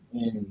probably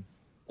in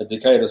a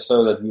decade or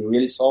so that we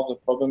really solve the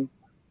problem.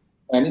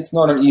 And it's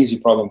not an easy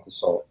problem to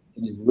solve.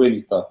 It is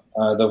really tough.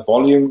 The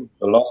volume,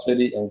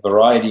 velocity, and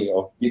variety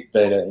of big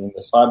data in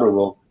the cyber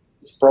world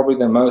is probably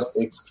the most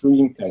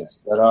extreme case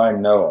that I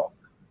know of.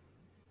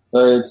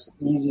 So it's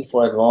easy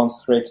for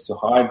advanced threats to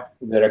hide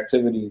their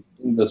activity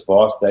in this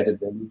vast data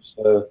deluge.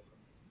 So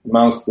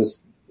amongst this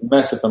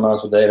massive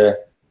amounts of data,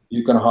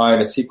 you can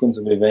hide a sequence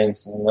of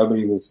events and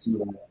nobody will see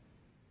them.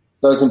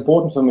 So it's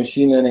important for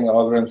machine learning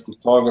algorithms to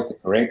target the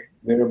correct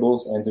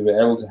variables and to be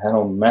able to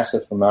handle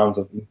massive amounts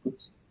of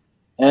inputs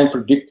and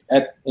predict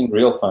in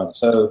real time.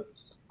 So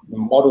the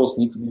models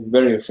need to be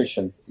very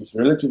efficient. It's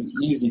relatively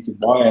easy to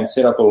buy and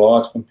set up a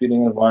large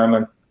computing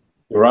environment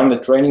to run the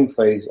training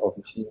phase of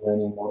machine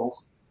learning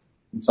models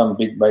in some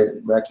big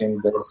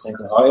back-end data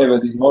center. However,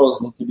 these models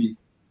need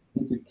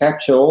to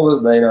capture all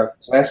this data,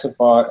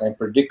 classify, and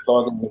predict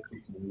target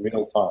metrics in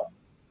real time.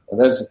 So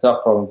that's a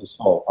tough problem to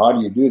solve. How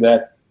do you do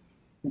that?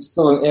 It's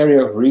still an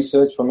area of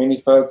research for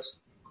many folks.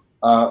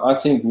 I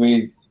think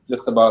we're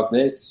just about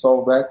there to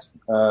solve that.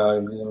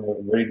 A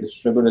very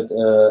distributed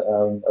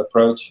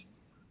approach,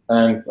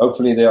 and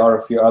hopefully there are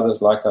a few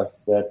others like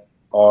us that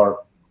are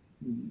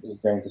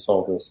going to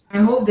solve this. I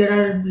hope there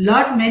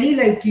are many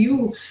like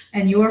you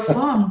and your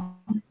firm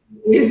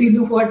is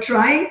who are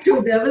trying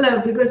to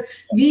develop, because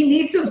we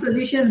need some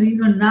solutions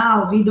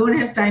now. We don't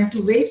have time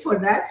to wait for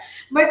that.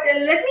 But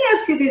let me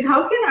ask you this: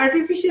 how can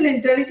artificial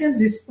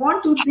intelligence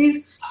respond to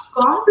these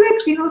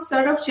complex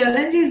set of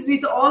challenges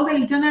with all the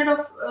Internet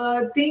of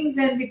Things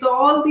and with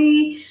all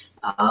the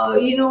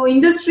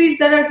industries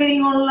that are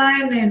getting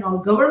online, and all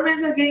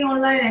governments are getting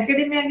online,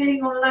 academia are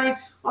getting online,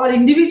 all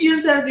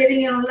individuals are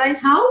getting online?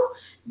 How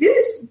this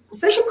is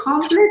such a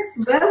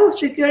complex web of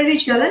security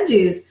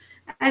challenges,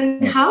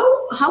 and how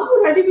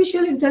would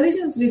artificial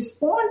intelligence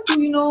respond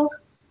to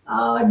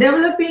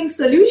developing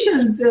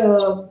solutions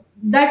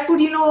that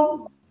could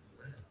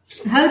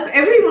help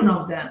every one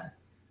of them?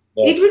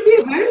 It would be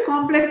a very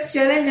complex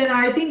challenge, and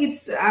I think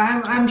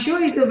I'm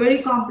sure it's a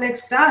very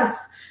complex task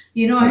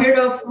ahead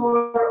of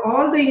for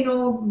all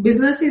the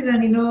businesses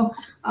and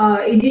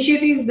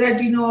initiatives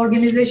that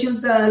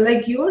organizations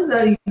like yours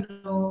are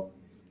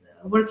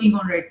working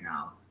on right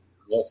now.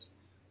 Yes.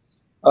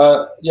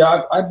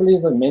 I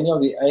believe that many of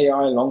the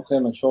AI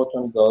long-term and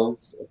short-term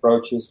goals,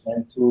 approaches,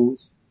 and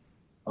tools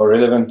are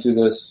relevant to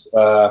this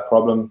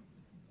problem.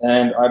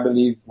 and I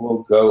believe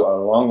will go a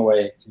long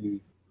way to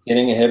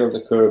getting ahead of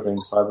the curve in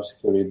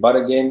cybersecurity. But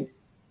again,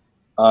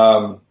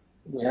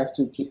 we have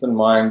to keep in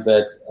mind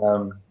that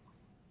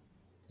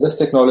this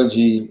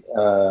technology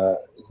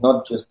is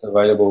not just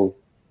available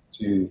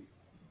to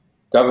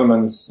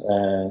governments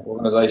and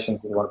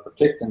organizations that want to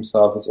protect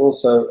themselves. It's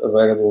also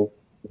available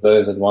to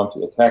those that want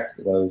to attack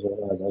those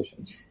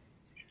organizations.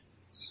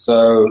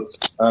 So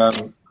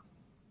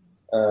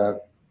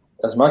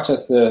as much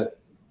as the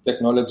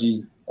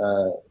technology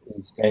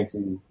is going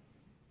to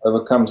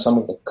overcome some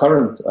of the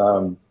current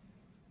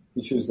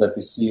issues that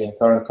we see in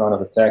current kind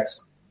of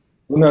attacks,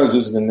 who knows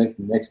who's the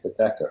next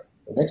attacker?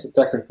 The next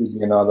attacker could be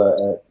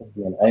could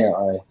be an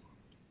AI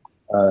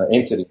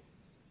entity.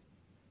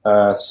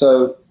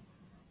 So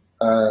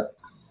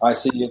I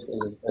see it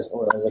as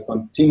a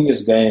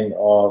continuous game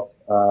of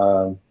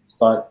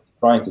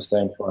trying to stay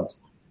in front.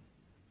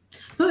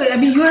 No, I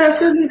mean, you are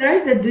absolutely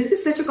right that this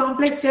is such a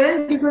complex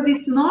challenge because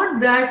it's not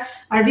that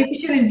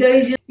artificial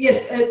intelligence.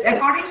 Yes,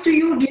 according to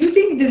you, do you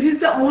think this is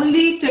the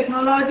only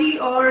technology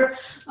or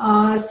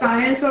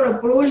science or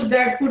approach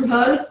that could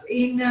help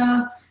in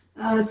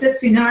such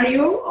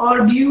scenario,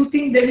 or do you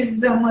think there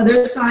is some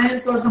other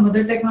science or some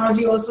other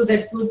technology also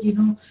that could,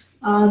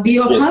 be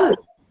of help?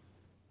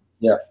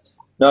 Yeah,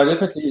 no,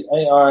 definitely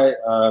AI.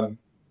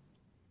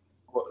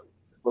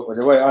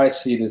 The way I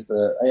see it is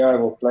the AI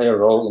will play a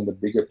role in the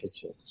bigger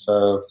picture.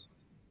 So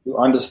to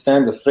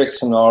understand the threat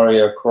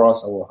scenario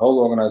across our whole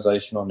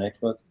organization or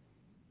network,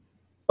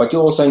 but you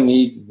also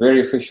need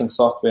very efficient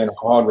software and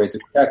hardware to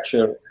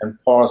capture and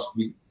parse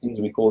things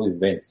we call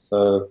events.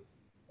 So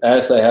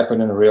as they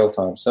happen in real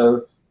time.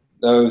 So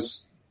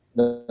those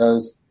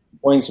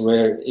points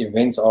where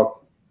events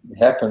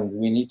happen,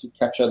 we need to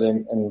capture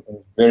them in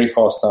very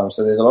fast time.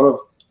 So there's a lot of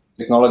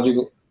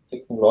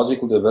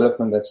technological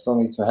development that still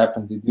needs to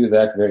happen to do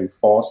that very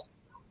fast.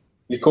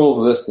 We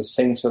call this the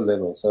sensor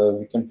level. So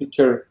we can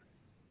picture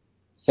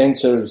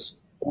sensors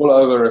all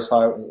over a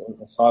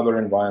cyber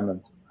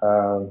environment.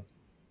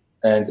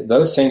 And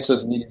those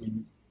sensors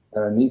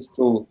need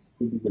still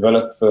to be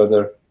developed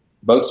further.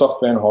 Both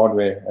software and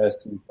hardware has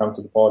to come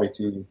to the party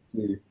to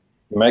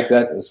make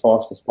that as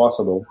fast as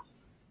possible.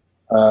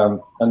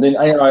 And then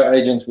AI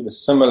agents would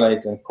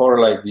assimilate and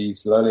correlate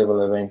these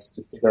low-level events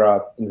to figure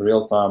out in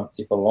real time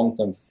if a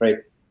long-term threat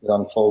is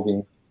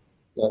unfolding,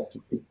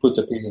 to put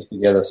the pieces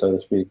together, so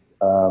to speak.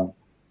 So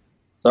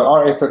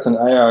our efforts in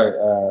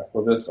AI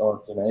for this are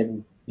to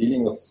enable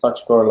dealing with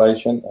such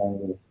correlation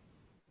and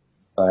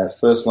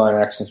first-line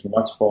actions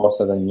much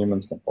faster than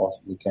humans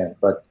possibly can.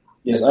 But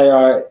yes,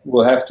 AI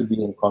will have to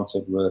be in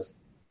concert with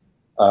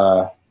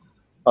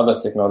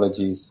other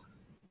technologies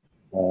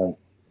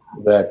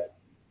that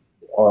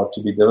are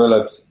to be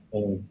developed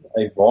in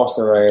a vast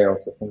array of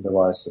different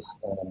devices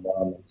and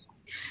environments.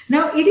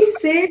 Now, it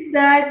is said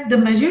that the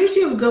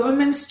majority of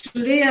governments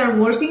today are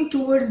working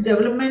towards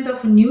development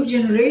of a new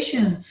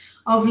generation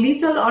of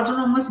lethal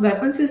autonomous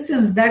weapon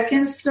systems that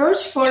can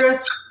search for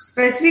a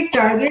specific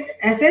target,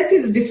 assess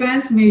its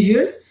defense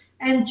measures,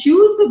 and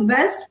choose the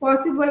best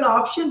possible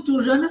option to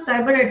run a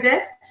cyber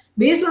attack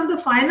based on the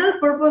final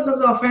purpose of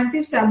the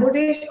offensive,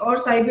 sabotage, or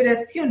cyber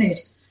espionage.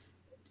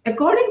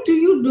 According to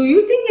you, do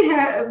you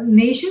think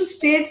nation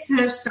states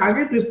have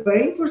started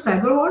preparing for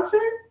cyber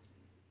warfare?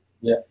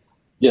 Yeah.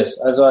 Yes,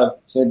 as I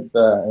said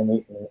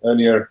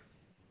earlier,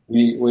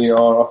 we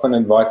are often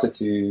invited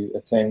to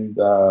attend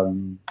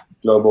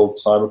global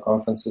cyber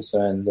conferences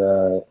and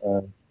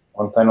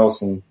on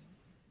panels and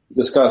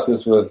discuss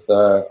this with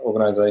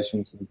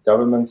organizations and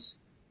governments.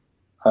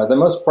 The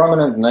most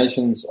prominent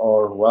nations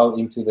are well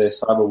into their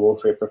cyber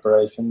warfare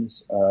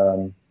preparations.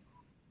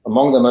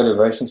 Among the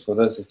motivations for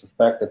this is the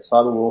fact that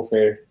cyber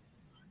warfare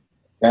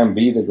can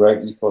be the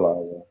great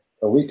equalizer.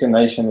 A weaker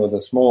nation with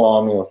a small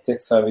army of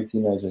tech-savvy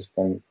teenagers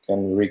can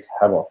wreak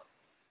havoc.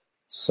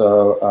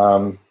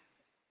 So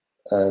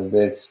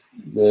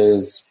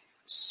there's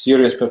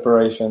serious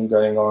preparation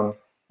going on,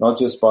 not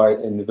just by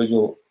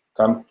individual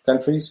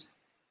countries,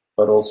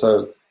 but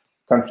also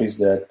countries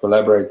that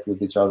collaborate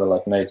with each other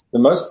like NATO. The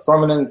most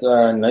prominent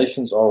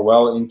nations are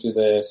well into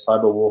their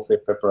cyber warfare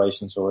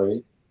preparations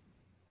already.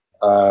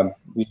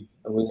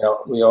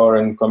 We are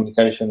in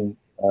communication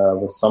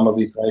with some of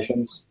these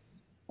nations,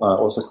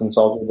 also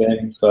consult with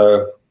them,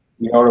 so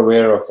we are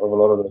aware of a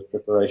lot of those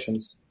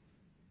preparations.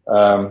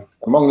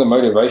 Among the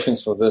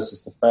motivations for this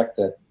is the fact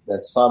that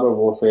cyber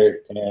warfare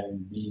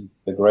can be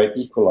the great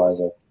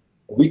equalizer.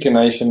 A weaker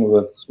nation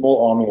with a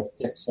small army of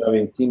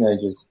tech-savvy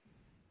teenagers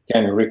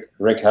can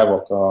wreak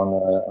havoc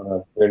on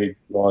a very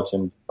large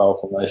and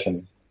powerful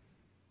nation.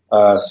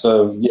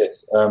 So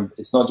yes,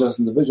 it's not just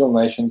individual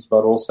nations,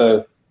 but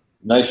also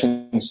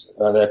nations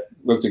that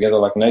work together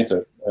like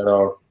NATO that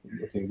are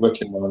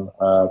working on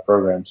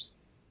programs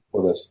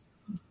for this.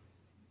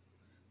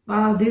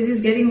 Wow, this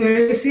is getting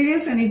very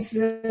serious, and it's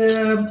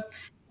a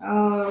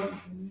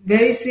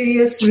very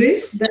serious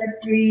risk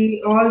that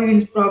we all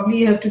will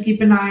probably have to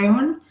keep an eye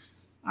on.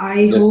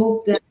 I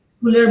hope that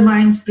cooler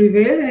minds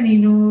prevail and,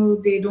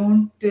 they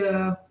don't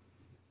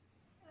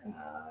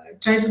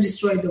try to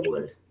destroy the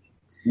world.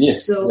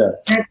 Yes. So Yeah.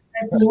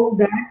 let's hope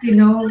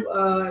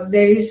that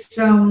there is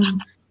some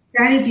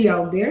sanity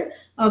out there.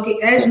 Okay,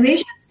 as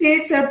nation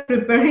states are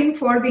preparing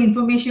for the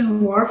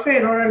information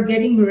warfare or are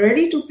getting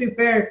ready to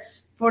prepare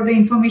for the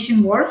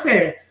information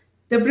warfare,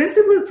 the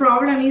principal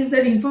problem is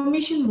that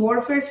information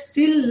warfare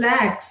still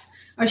lacks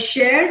a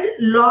shared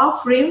law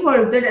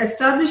framework that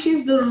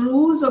establishes the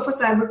rules of a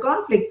cyber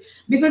conflict.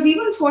 Because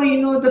even for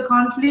the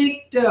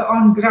conflict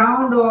on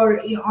ground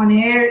or on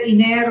air, in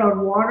air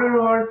or water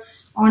or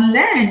on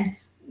land,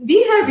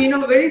 we have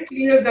very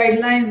clear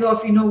guidelines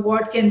of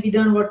what can be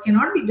done, what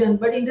cannot be done.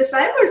 But in the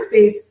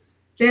cyberspace,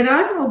 there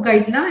are no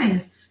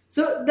guidelines.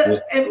 So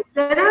Yes.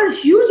 there are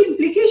huge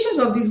implications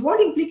of this.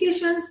 What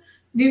implications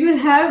we will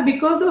have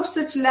because of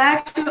such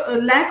lack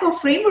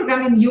of framework? I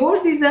mean,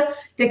 yours is a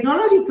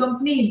technology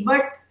company,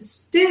 but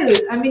still,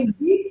 I mean,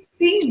 these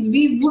things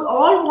we would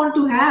all want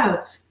to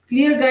have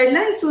clear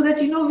guidelines so that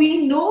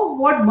we know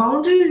what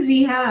boundaries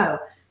we have,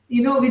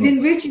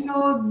 within which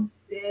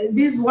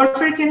this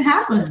warfare can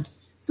happen.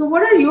 So,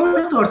 what are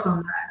your thoughts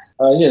on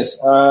that? Yes.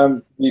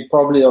 We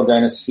probably are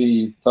going to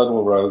see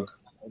total rogue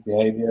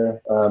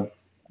behavior.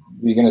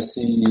 We're going to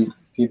see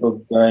people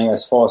going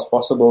as far as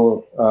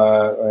possible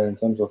in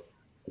terms of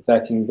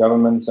attacking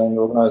governments and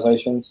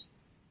organizations.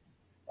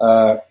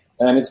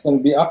 And it's going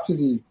to be up to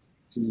the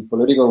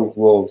political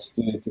world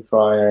to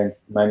try and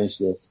manage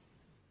this.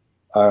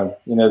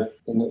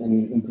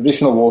 In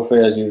traditional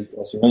warfare, as you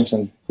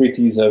mentioned,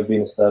 treaties have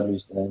been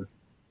established and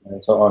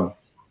so on.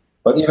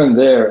 But even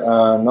there,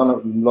 a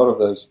lot of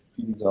those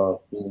treaties are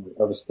being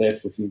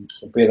overstepped. If you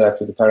compare that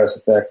to the Paris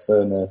attacks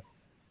a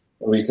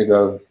week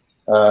ago,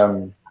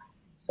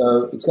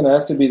 so it's going to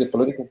have to be the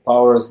political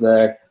powers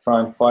that try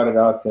and fight it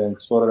out and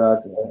sort it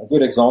out. A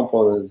good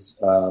example is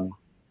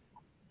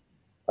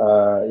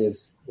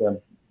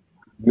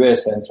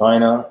U.S. and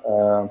China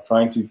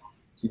trying to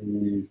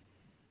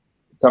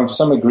come to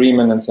some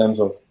agreement in terms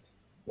of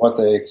what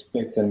they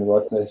expect and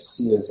what they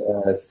see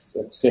as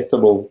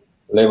acceptable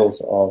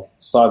levels of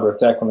cyber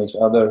attack on each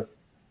other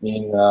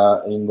in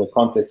the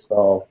context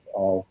of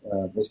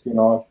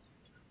espionage.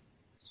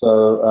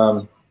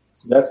 So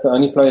that's the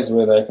only place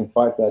where they can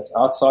fight that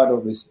outside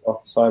of the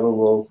cyber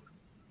world,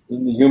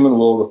 in the human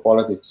world of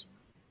politics.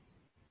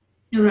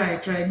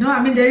 Right. No,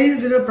 I mean, there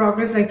is little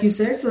progress, like you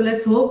said. So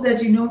let's hope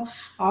that,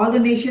 all the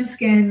nations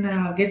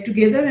can get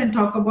together and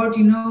talk about,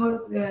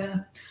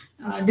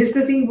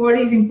 discussing what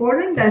is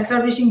important,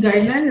 establishing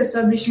guidelines,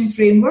 establishing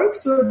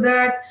frameworks so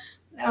that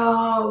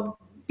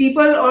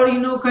people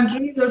or,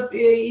 countries or,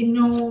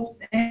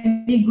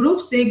 any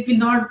groups, they will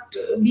not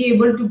be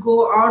able to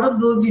go out of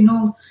those,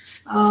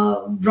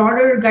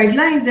 broader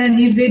guidelines. And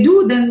if they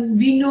do, then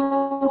we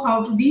know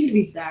how to deal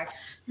with that.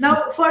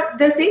 Now, for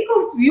the sake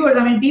of viewers,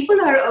 I mean, people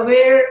are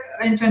aware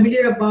and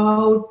familiar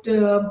about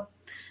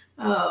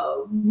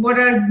what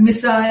are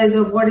missiles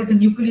or what is a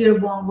nuclear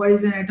bomb, what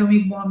is an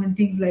atomic bomb and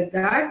things like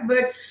that.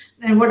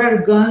 And what are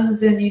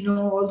guns and,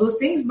 all those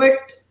things. But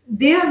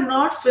they are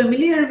not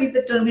familiar with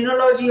the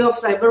terminology of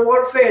cyber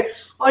warfare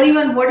or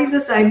even what is a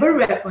cyber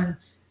weapon.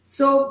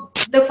 So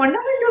the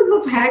fundamentals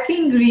of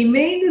hacking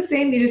remain the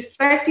same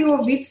irrespective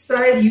of which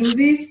side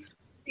uses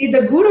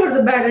the good or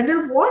the bad.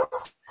 Under what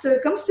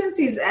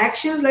circumstances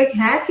actions like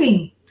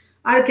hacking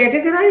are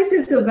categorized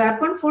as a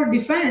weapon for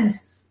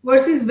defense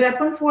versus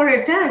weapon for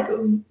attack?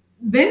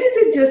 When is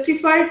it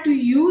justified to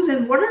use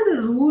and what are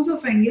the rules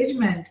of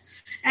engagement?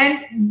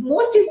 And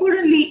most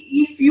importantly,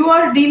 if you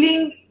are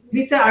dealing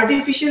with the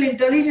artificial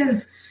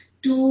intelligence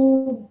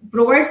to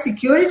provide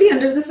security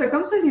under the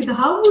circumstances,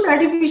 how would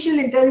artificial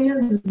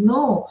intelligence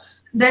know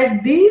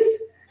that this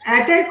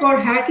attack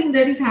or hacking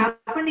that is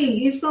happening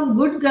is from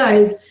good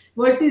guys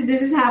versus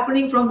this is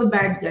happening from the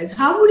bad guys?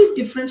 How would it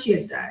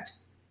differentiate that?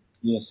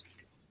 Yes.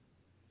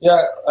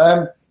 Yeah,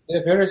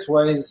 there are various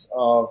ways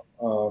of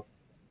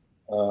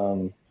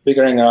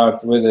figuring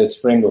out whether it's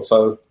friend or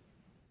foe.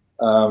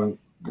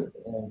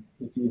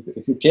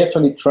 If you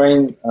carefully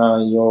train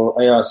your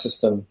AI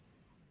system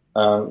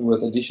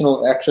with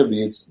additional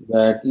attributes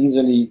that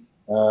easily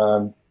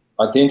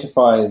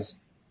identifies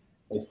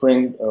a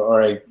friend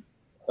or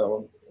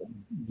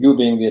you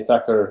being the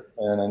attacker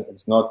and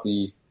it's not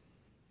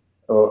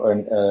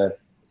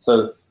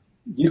so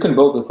you can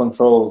build the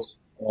controls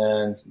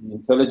and the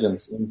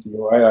intelligence into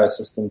your AI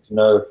system to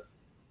know,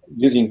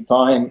 using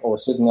time or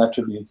certain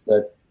attributes,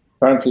 that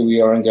currently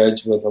we are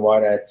engaged with a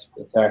white hat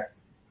attack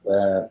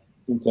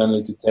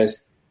internally to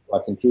test,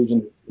 like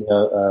intrusion,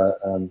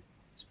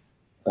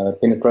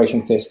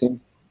 penetration testing,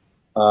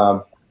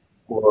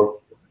 or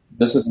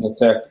this is an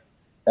attack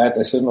at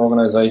a certain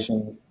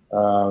organization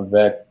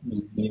that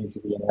is deemed to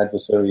be an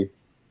adversary,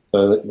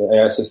 so that the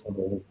AI system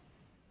doesn't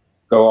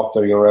go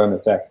after your own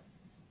attack.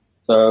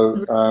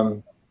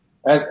 So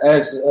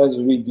as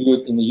we do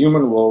it in the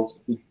human world,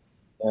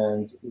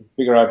 and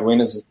figure out when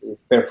is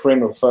it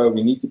friend or foe,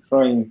 we need to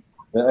train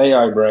the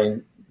AI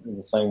brain in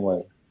the same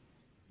way,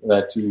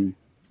 that to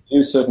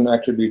use certain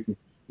attributes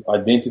to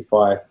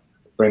identify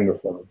friend or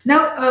foe.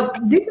 Now,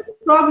 this is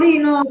probably,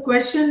 a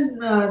question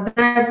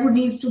that would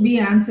needs to be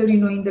answered,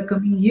 in the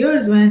coming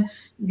years when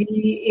the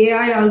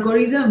AI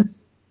algorithms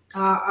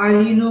are,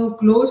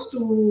 close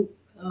to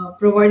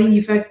providing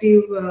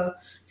effective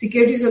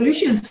security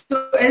solutions. So,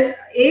 as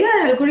AI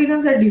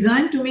algorithms are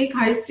designed to make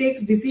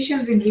high-stakes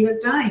decisions in real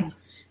time,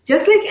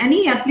 just like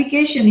any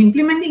application,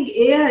 implementing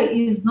AI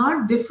is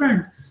not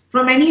different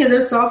from any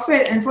other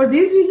software, and for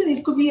this reason,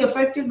 it could be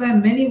affected by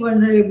many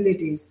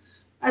vulnerabilities.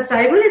 A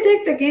cyber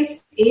attack against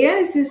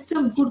AI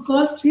system could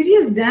cause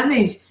serious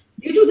damage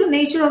due to the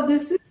nature of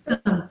this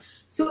system.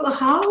 So,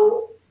 how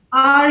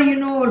are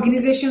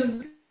organizations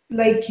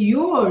like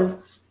yours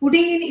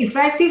putting in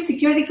effective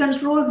security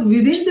controls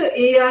within the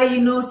AI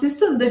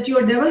system that you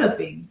are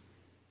developing?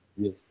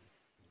 Yes.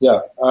 Yeah,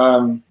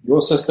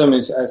 your system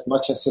is as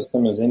much a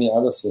system as any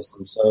other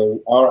system. So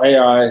our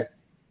AI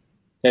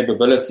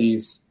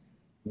capabilities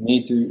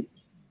need to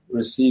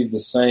receive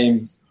the same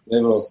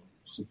level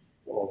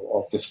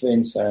of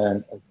defense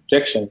and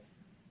protection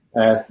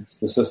as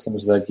the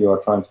systems that you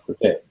are trying to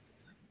protect.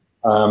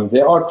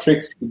 There are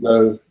tricks to go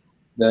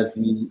that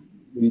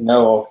we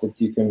know of that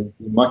you can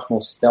be much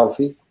more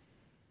stealthy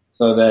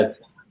so that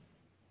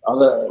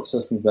other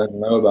systems don't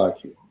know about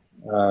you.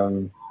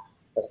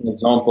 As an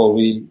example,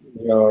 we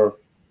are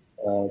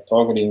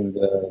targeting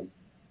the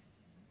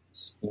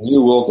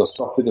new world of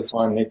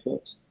software-defined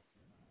networks,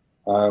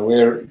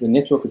 where the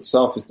network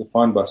itself is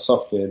defined by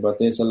software, but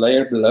there's a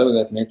layer below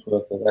that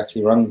network that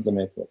actually runs the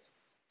network.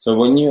 So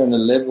when you're in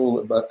a level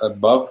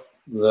above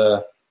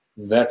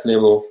that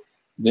level,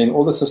 then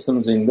all the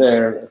systems in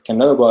there can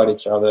know about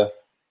each other,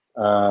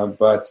 and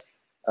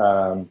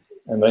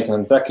they can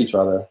attack each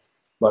other.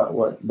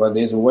 But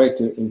there's a way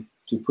to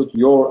put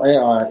your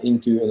AI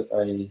into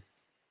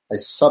a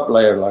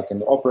sub-layer, like in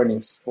the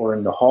operating or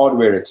in the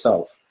hardware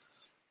itself,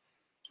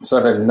 so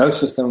that no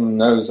system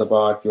knows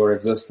about your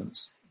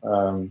existence.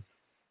 The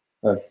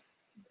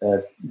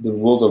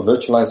world of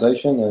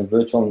virtualization and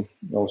virtual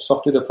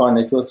software-defined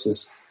networks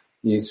is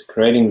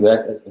creating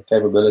that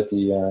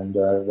capability, and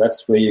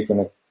that's where you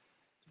can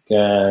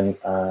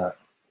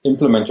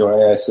implement your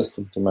AI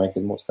system to make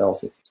it more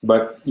stealthy.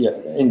 But yeah,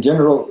 in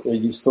general,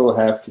 you still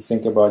have to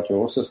think about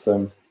your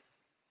system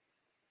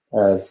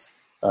as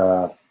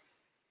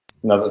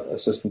another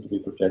system to be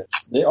protected.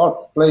 There are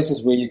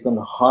places where you can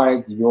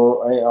hide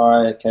your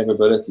AI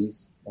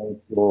capabilities and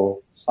your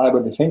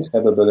cyber defense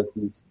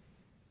capabilities.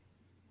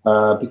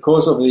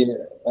 Because of the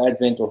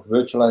advent of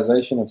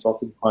virtualization and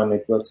software-defined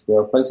networks, there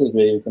are places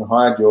where you can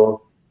hide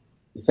your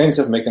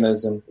defensive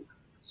mechanism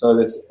so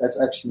that's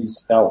actually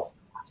stealth,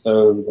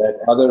 so that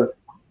other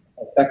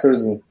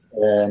attackers and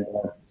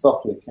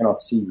software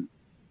cannot see you.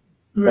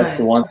 Right. That's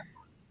the one.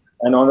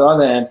 And on the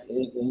other hand,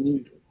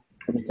 any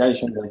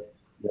communication that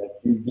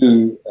you do,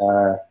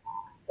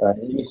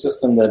 any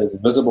system that is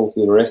visible to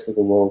the rest of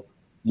the world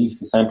needs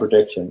the same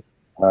protection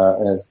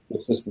as the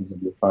systems that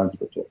you're trying to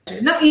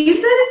protect. Now,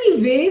 is there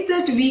any way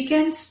that we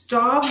can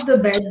stop the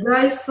bad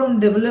guys from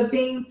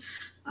developing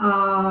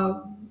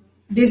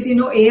this,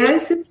 AI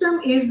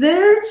system? Is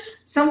there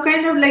some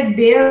kind of like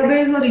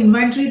database or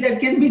inventory that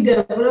can be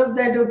developed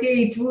that,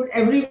 okay,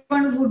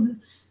 everyone would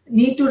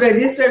need to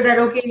register that,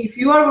 okay, if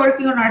you are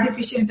working on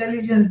artificial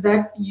intelligence,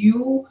 that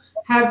you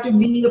have to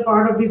be a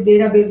part of this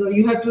database, or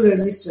you have to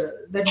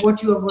register that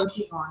what you are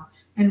working on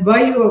and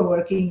why you are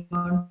working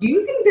on. Do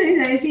you think there is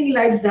anything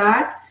like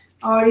that?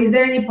 Or is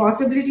there any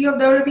possibility of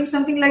developing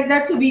something like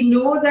that? So we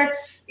know that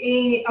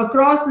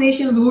across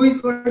nations who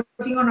is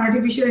working on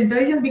artificial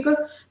intelligence, because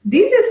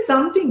this is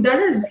something that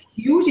has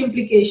huge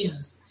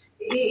implications.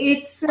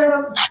 It's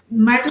a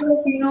matter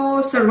of,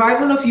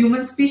 survival of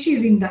human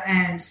species in the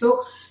end.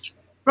 So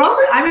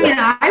probably,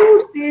 I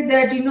would say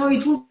that,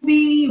 it would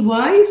be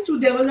wise to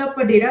develop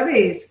a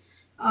database,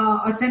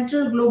 a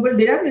central global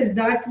database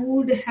that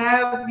would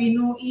have,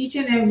 each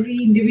and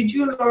every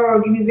individual or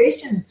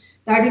organization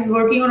that is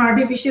working on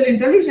artificial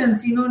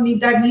intelligence,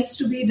 that needs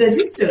to be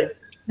registered.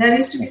 There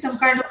needs to be some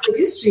kind of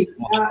registry.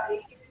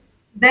 Is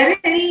there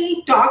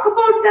any talk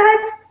about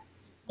that?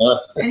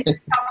 Any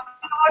talk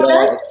about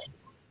that?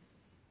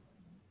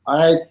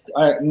 I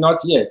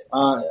not yet.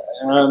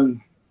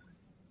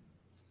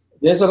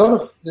 There's a lot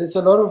of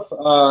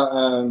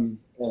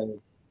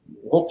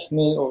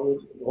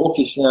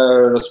hawkish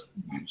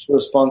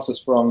responses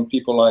from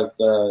people like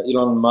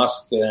Elon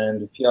Musk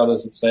and a few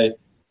others that say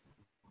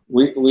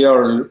we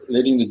are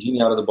letting the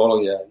genie out of the bottle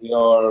here. We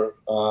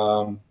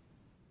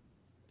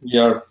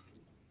are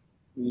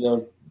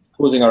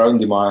causing our own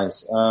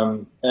demise.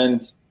 And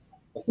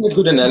I think a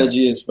good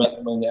analogy is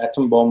when the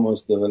atom bomb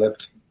was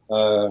developed.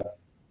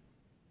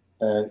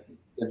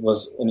 It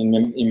was an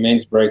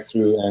immense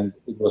breakthrough, and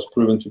it was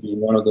proven to be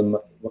one of the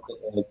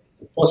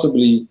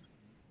possibly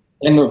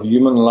end of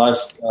human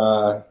life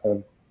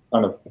kind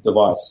of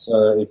device.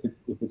 If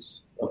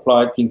it's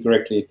applied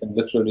incorrectly, it can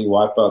literally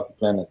wipe out the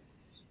planet.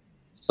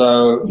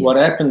 So what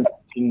happened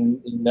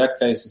in that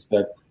case is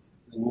that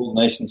the world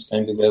nations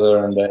came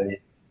together and they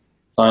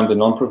signed the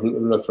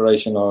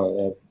non-proliferation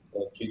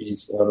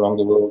treaties around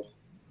the world.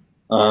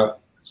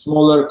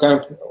 smaller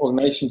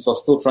nations are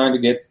still trying to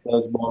get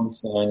those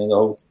bombs, and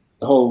the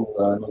whole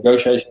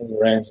negotiation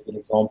around is an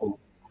example.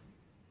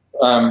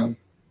 And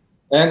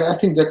I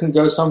think that can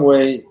go some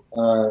way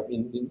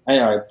in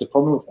AI. The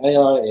problem with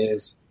AI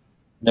is,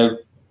 the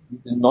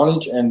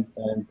knowledge and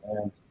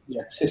the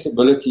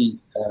accessibility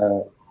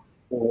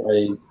for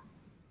a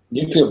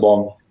nuclear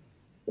bomb.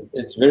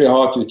 It's very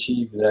hard to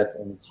achieve that,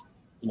 and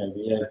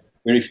we have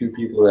very few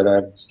people that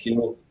have the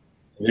skill,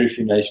 very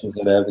few nations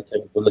that have the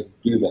capability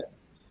to do that.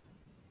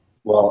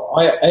 Well,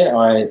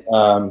 AI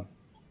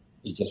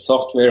is just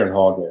software and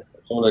hardware.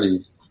 That's all it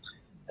is.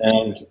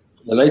 And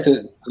the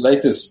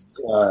latest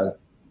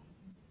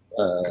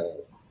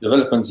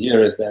developments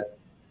here is that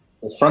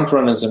the front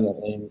runners in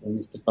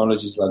these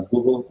technologies like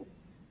Google,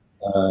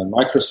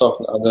 Microsoft,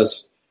 and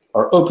others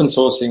are open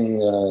sourcing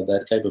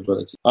that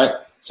capability.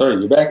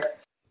 Sorry, you back?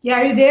 Yeah,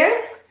 are you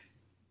there?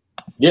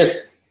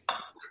 Yes.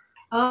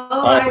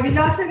 Oh, we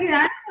lost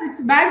again.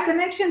 It's bad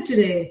connection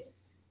today.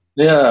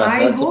 Yeah.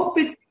 I hope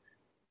it's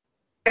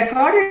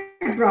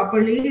recorded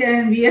properly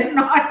and we are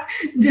not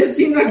just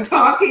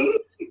talking.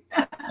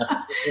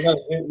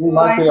 We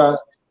might be on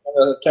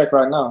a check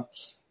right now.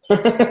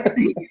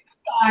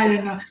 I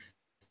don't know.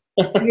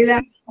 We'll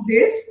have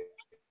this.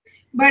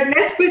 But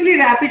let's quickly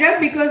wrap it up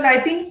because I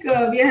think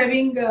we are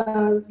having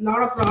a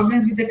lot of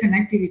problems with the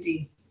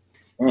connectivity.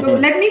 Mm-hmm. So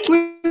let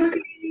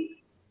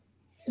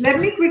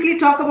me quickly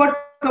talk about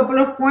a couple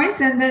of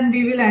points and then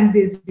we will end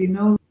this,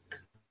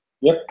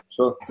 Yep,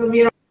 sure. So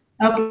we are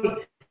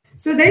okay.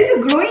 So there is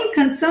a growing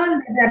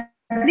concern that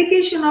the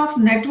application of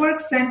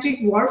network-centric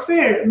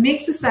warfare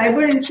makes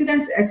cyber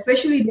incidents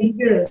especially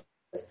dangerous.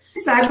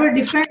 Cyber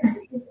defense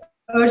is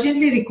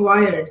urgently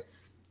required.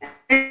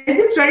 As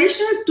a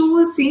traditional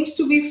tool seems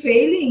to be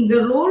failing,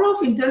 the role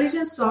of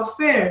intelligence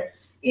software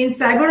in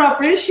cyber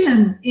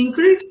operation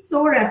increased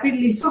so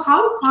rapidly. So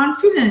how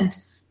confident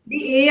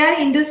the AI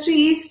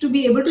industry is to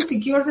be able to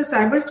secure the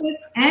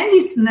cyberspace and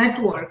its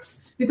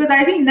networks? Because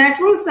I think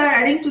networks are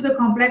adding to the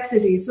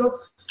complexity. So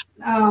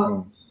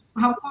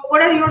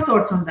what are your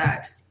thoughts on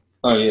that?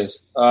 Oh,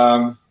 yes.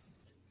 I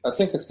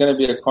think it's going to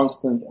be a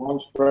constant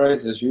arms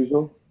race as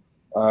usual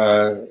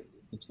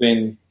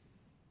between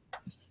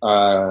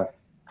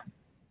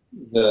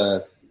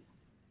the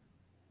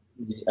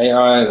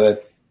AI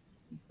that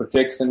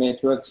protects the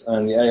networks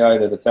and the AI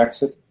that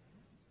attacks it,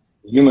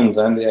 humans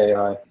and the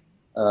AI.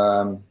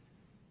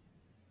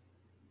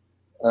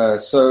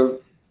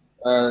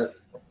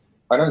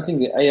 I don't think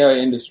the AI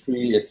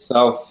industry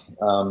itself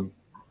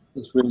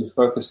is really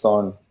focused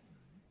on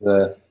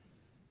the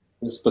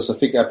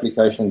specific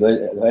application.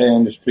 The AI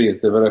industry is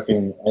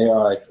developing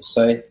AI per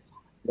se.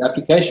 The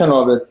application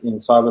of it in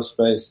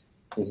cyberspace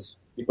is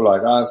people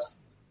like us.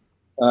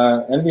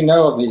 And we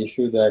know of the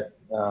issue that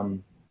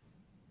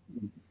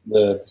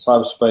the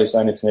cyberspace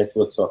and its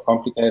networks are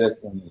complicated,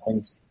 and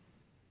hence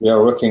we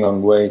are working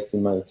on ways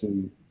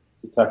to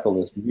tackle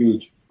this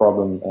huge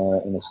problem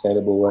in a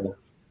scalable way.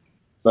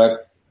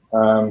 But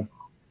I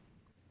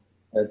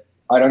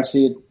don't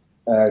see it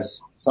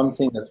as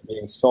something that's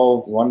being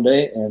solved one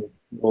day and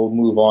we'll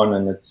move on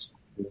and it's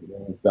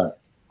done.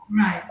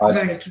 Right. I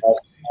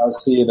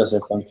see it as a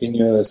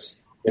continuous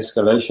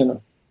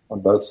escalation on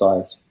both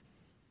sides.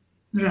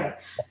 Right.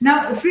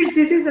 Now, Fritz,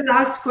 this is the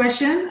last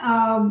question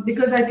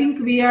because I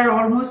think we are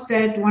almost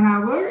at 1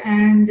 hour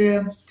and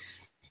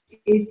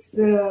it's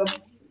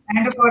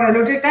end of our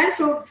allotted time.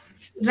 So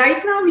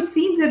right now it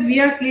seems that we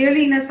are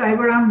clearly in a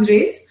cyber arms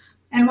race.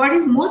 And what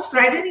is most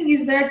frightening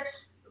is that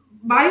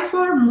by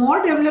far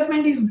more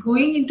development is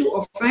going into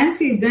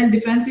offensive than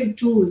defensive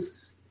tools.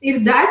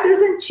 If that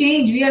doesn't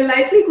change, we are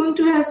likely going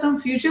to have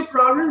some future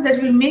problems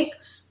that will make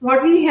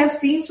what we have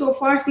seen so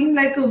far seem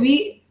like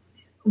we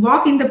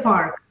walk in the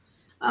park.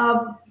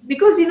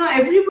 Because,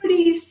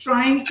 everybody is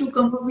trying to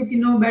come up with,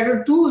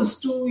 better tools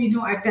to,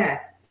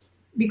 attack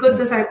because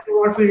the cyber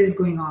warfare is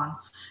going on.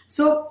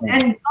 So,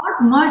 and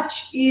not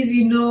much is,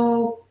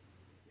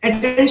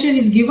 attention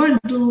is given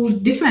to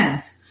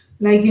defense,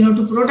 like,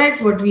 to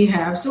protect what we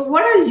have. So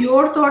what are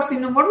your thoughts,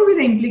 what will be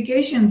the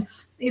implications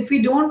if we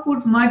don't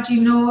put much,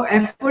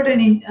 effort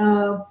and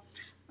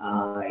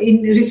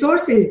in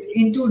resources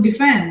into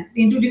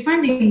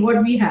defending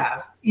what we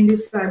have in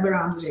this cyber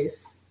arms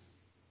race?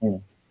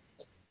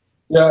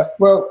 Yeah,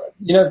 well,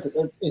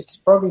 it's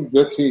probably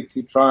good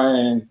to try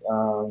and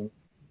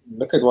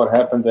look at what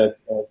happened at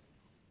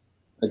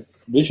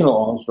traditional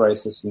arms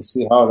races and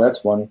see how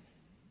that's won.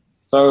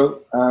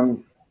 So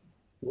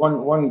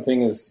one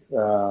thing is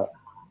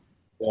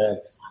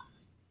that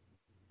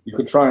you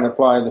could try and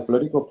apply the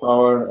political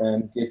power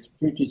and get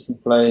treaties in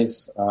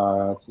place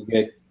to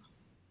get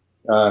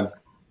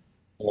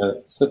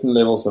certain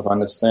levels of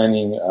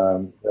understanding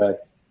that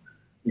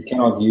you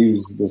cannot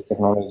use this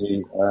technology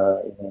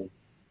in a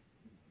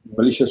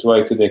malicious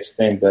way to the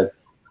extent that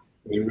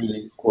it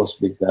really cause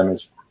big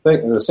damage.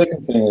 The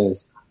second thing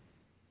is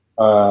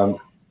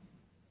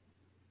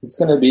it's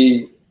going to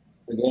be,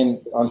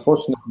 again,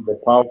 unfortunately, the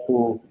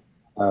powerful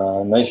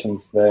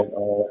nations that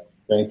are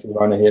going to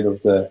run ahead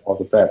of the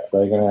pack.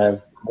 They're going to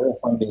have more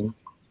funding,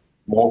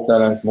 more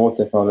talent, more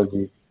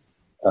technology.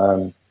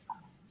 And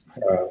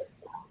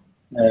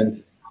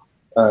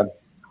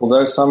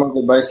although some of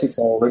the basics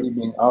are already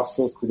being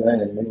outsourced today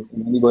and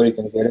anybody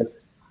can get it,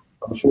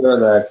 I'm sure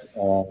that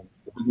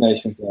the big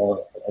nations are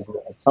at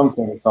some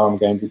point in time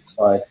going to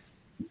decide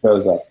to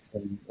close up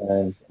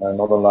and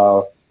not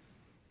allow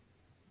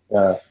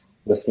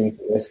this thing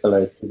to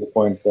escalate to the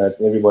point that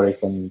everybody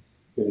can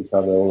kill each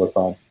other all the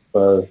time.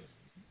 So,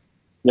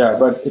 yeah,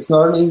 but it's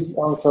not an easy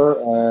answer.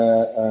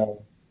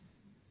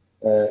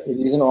 It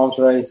is an arms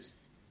race,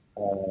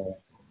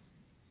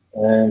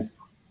 and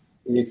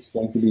it's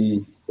going to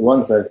be the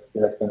ones that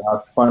can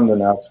outfund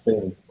and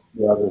outspend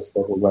the others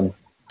that will win.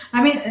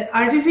 I mean,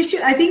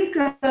 I think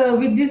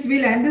with this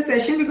we'll end the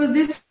session, because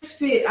this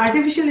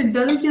artificial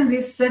intelligence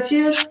is such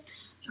a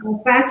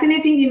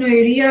fascinating,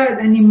 area,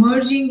 an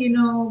emerging,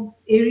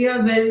 area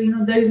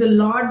where, there is a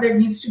lot that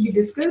needs to be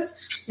discussed.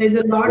 There's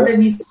a lot that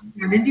needs to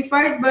be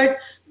identified, but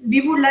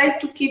we would like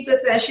to keep the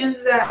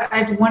sessions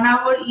at 1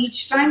 hour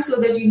each time so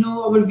that,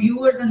 our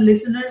viewers and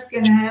listeners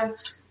can have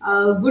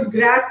a good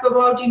grasp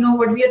about,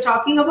 what we are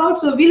talking about.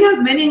 So we'll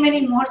have many,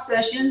 many more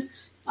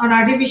sessions on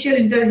artificial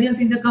intelligence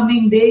in the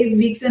coming days,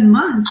 weeks, and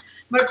months.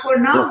 But for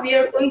now, we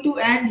are going to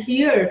end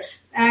here.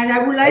 And I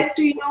would like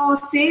to,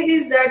 say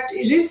this, that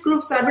Risk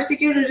Group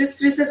Cybersecurity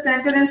Risk Research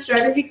Center and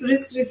Strategic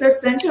Risk Research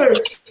Center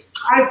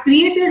are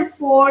created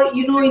for,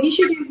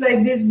 initiatives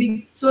like this,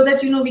 so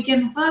that, we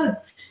can help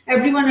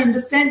everyone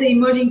understand the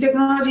emerging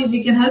technologies.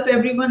 We can help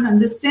everyone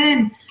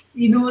understand,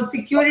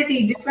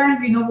 security,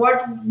 defense,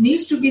 what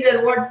needs to be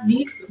there,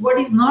 what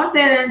is not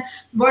there, and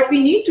what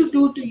we need to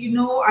do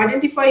to,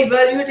 identify,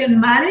 evaluate, and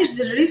manage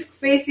the risk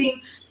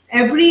facing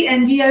every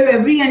NGO,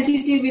 every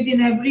entity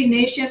within every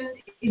nation,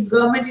 its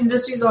government,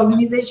 industries,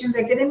 organizations,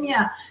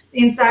 academia,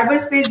 in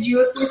cyberspace,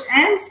 geospace,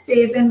 and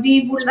space. And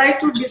we would like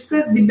to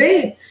discuss,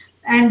 debate,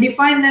 and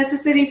define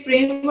necessary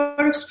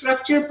framework,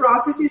 structure,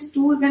 processes,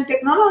 tools, and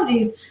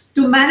technologies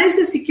to manage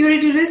the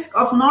security risk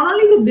of not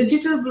only the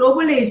digital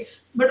global age,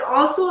 but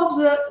also of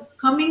the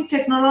coming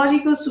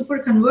technological super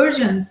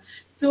convergence.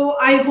 So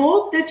I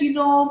hope that,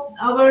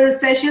 our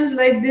sessions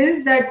like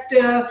this, that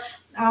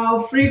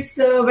Fritz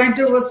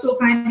Venter was so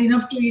kind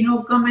enough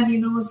to, come and,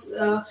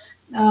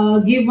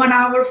 give 1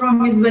 hour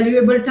from his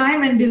valuable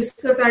time and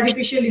discuss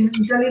artificial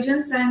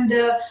intelligence and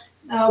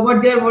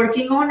what they're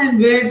working on and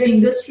where the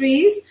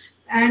industry is,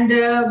 and,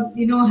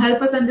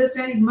 help us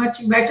understand it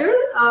much better.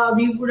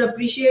 We would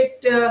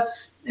appreciate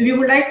we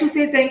would like to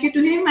say thank you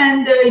to him,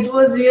 and it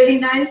was really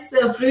nice,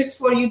 Fritz,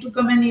 for you to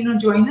come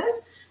and join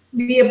us.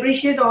 We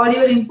appreciate all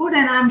your input,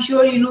 and I'm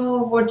sure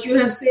what you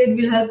have said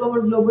will help our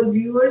global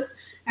viewers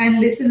and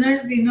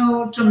listeners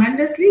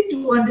tremendously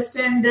to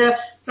understand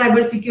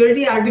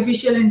cybersecurity,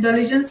 artificial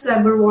intelligence,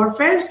 cyber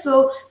warfare.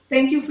 So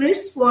thank you,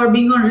 Fritz, for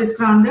being on Risk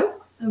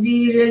Roundup.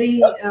 We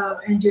really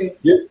enjoyed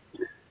it.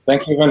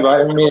 Thank you for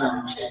inviting me.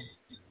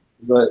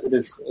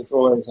 It's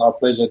always our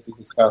pleasure to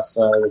discuss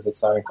this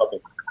exciting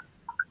topic.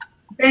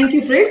 Thank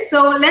you, Fritz.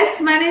 So let's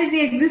manage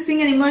the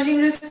existing and emerging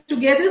risks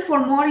together.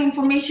 For more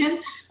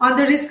information on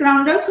the Risk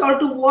Roundups, or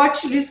to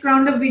watch Risk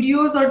Roundup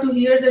videos, or to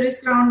hear the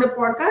Risk Roundup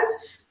podcast,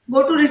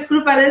 go to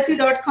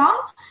riskgroupllc.com,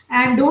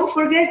 and don't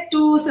forget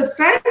to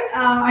subscribe.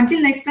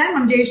 Until next time,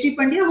 I'm Jayashree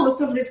Pandya,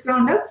 host of Risk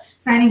Roundup,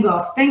 signing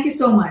off. Thank you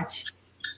so much.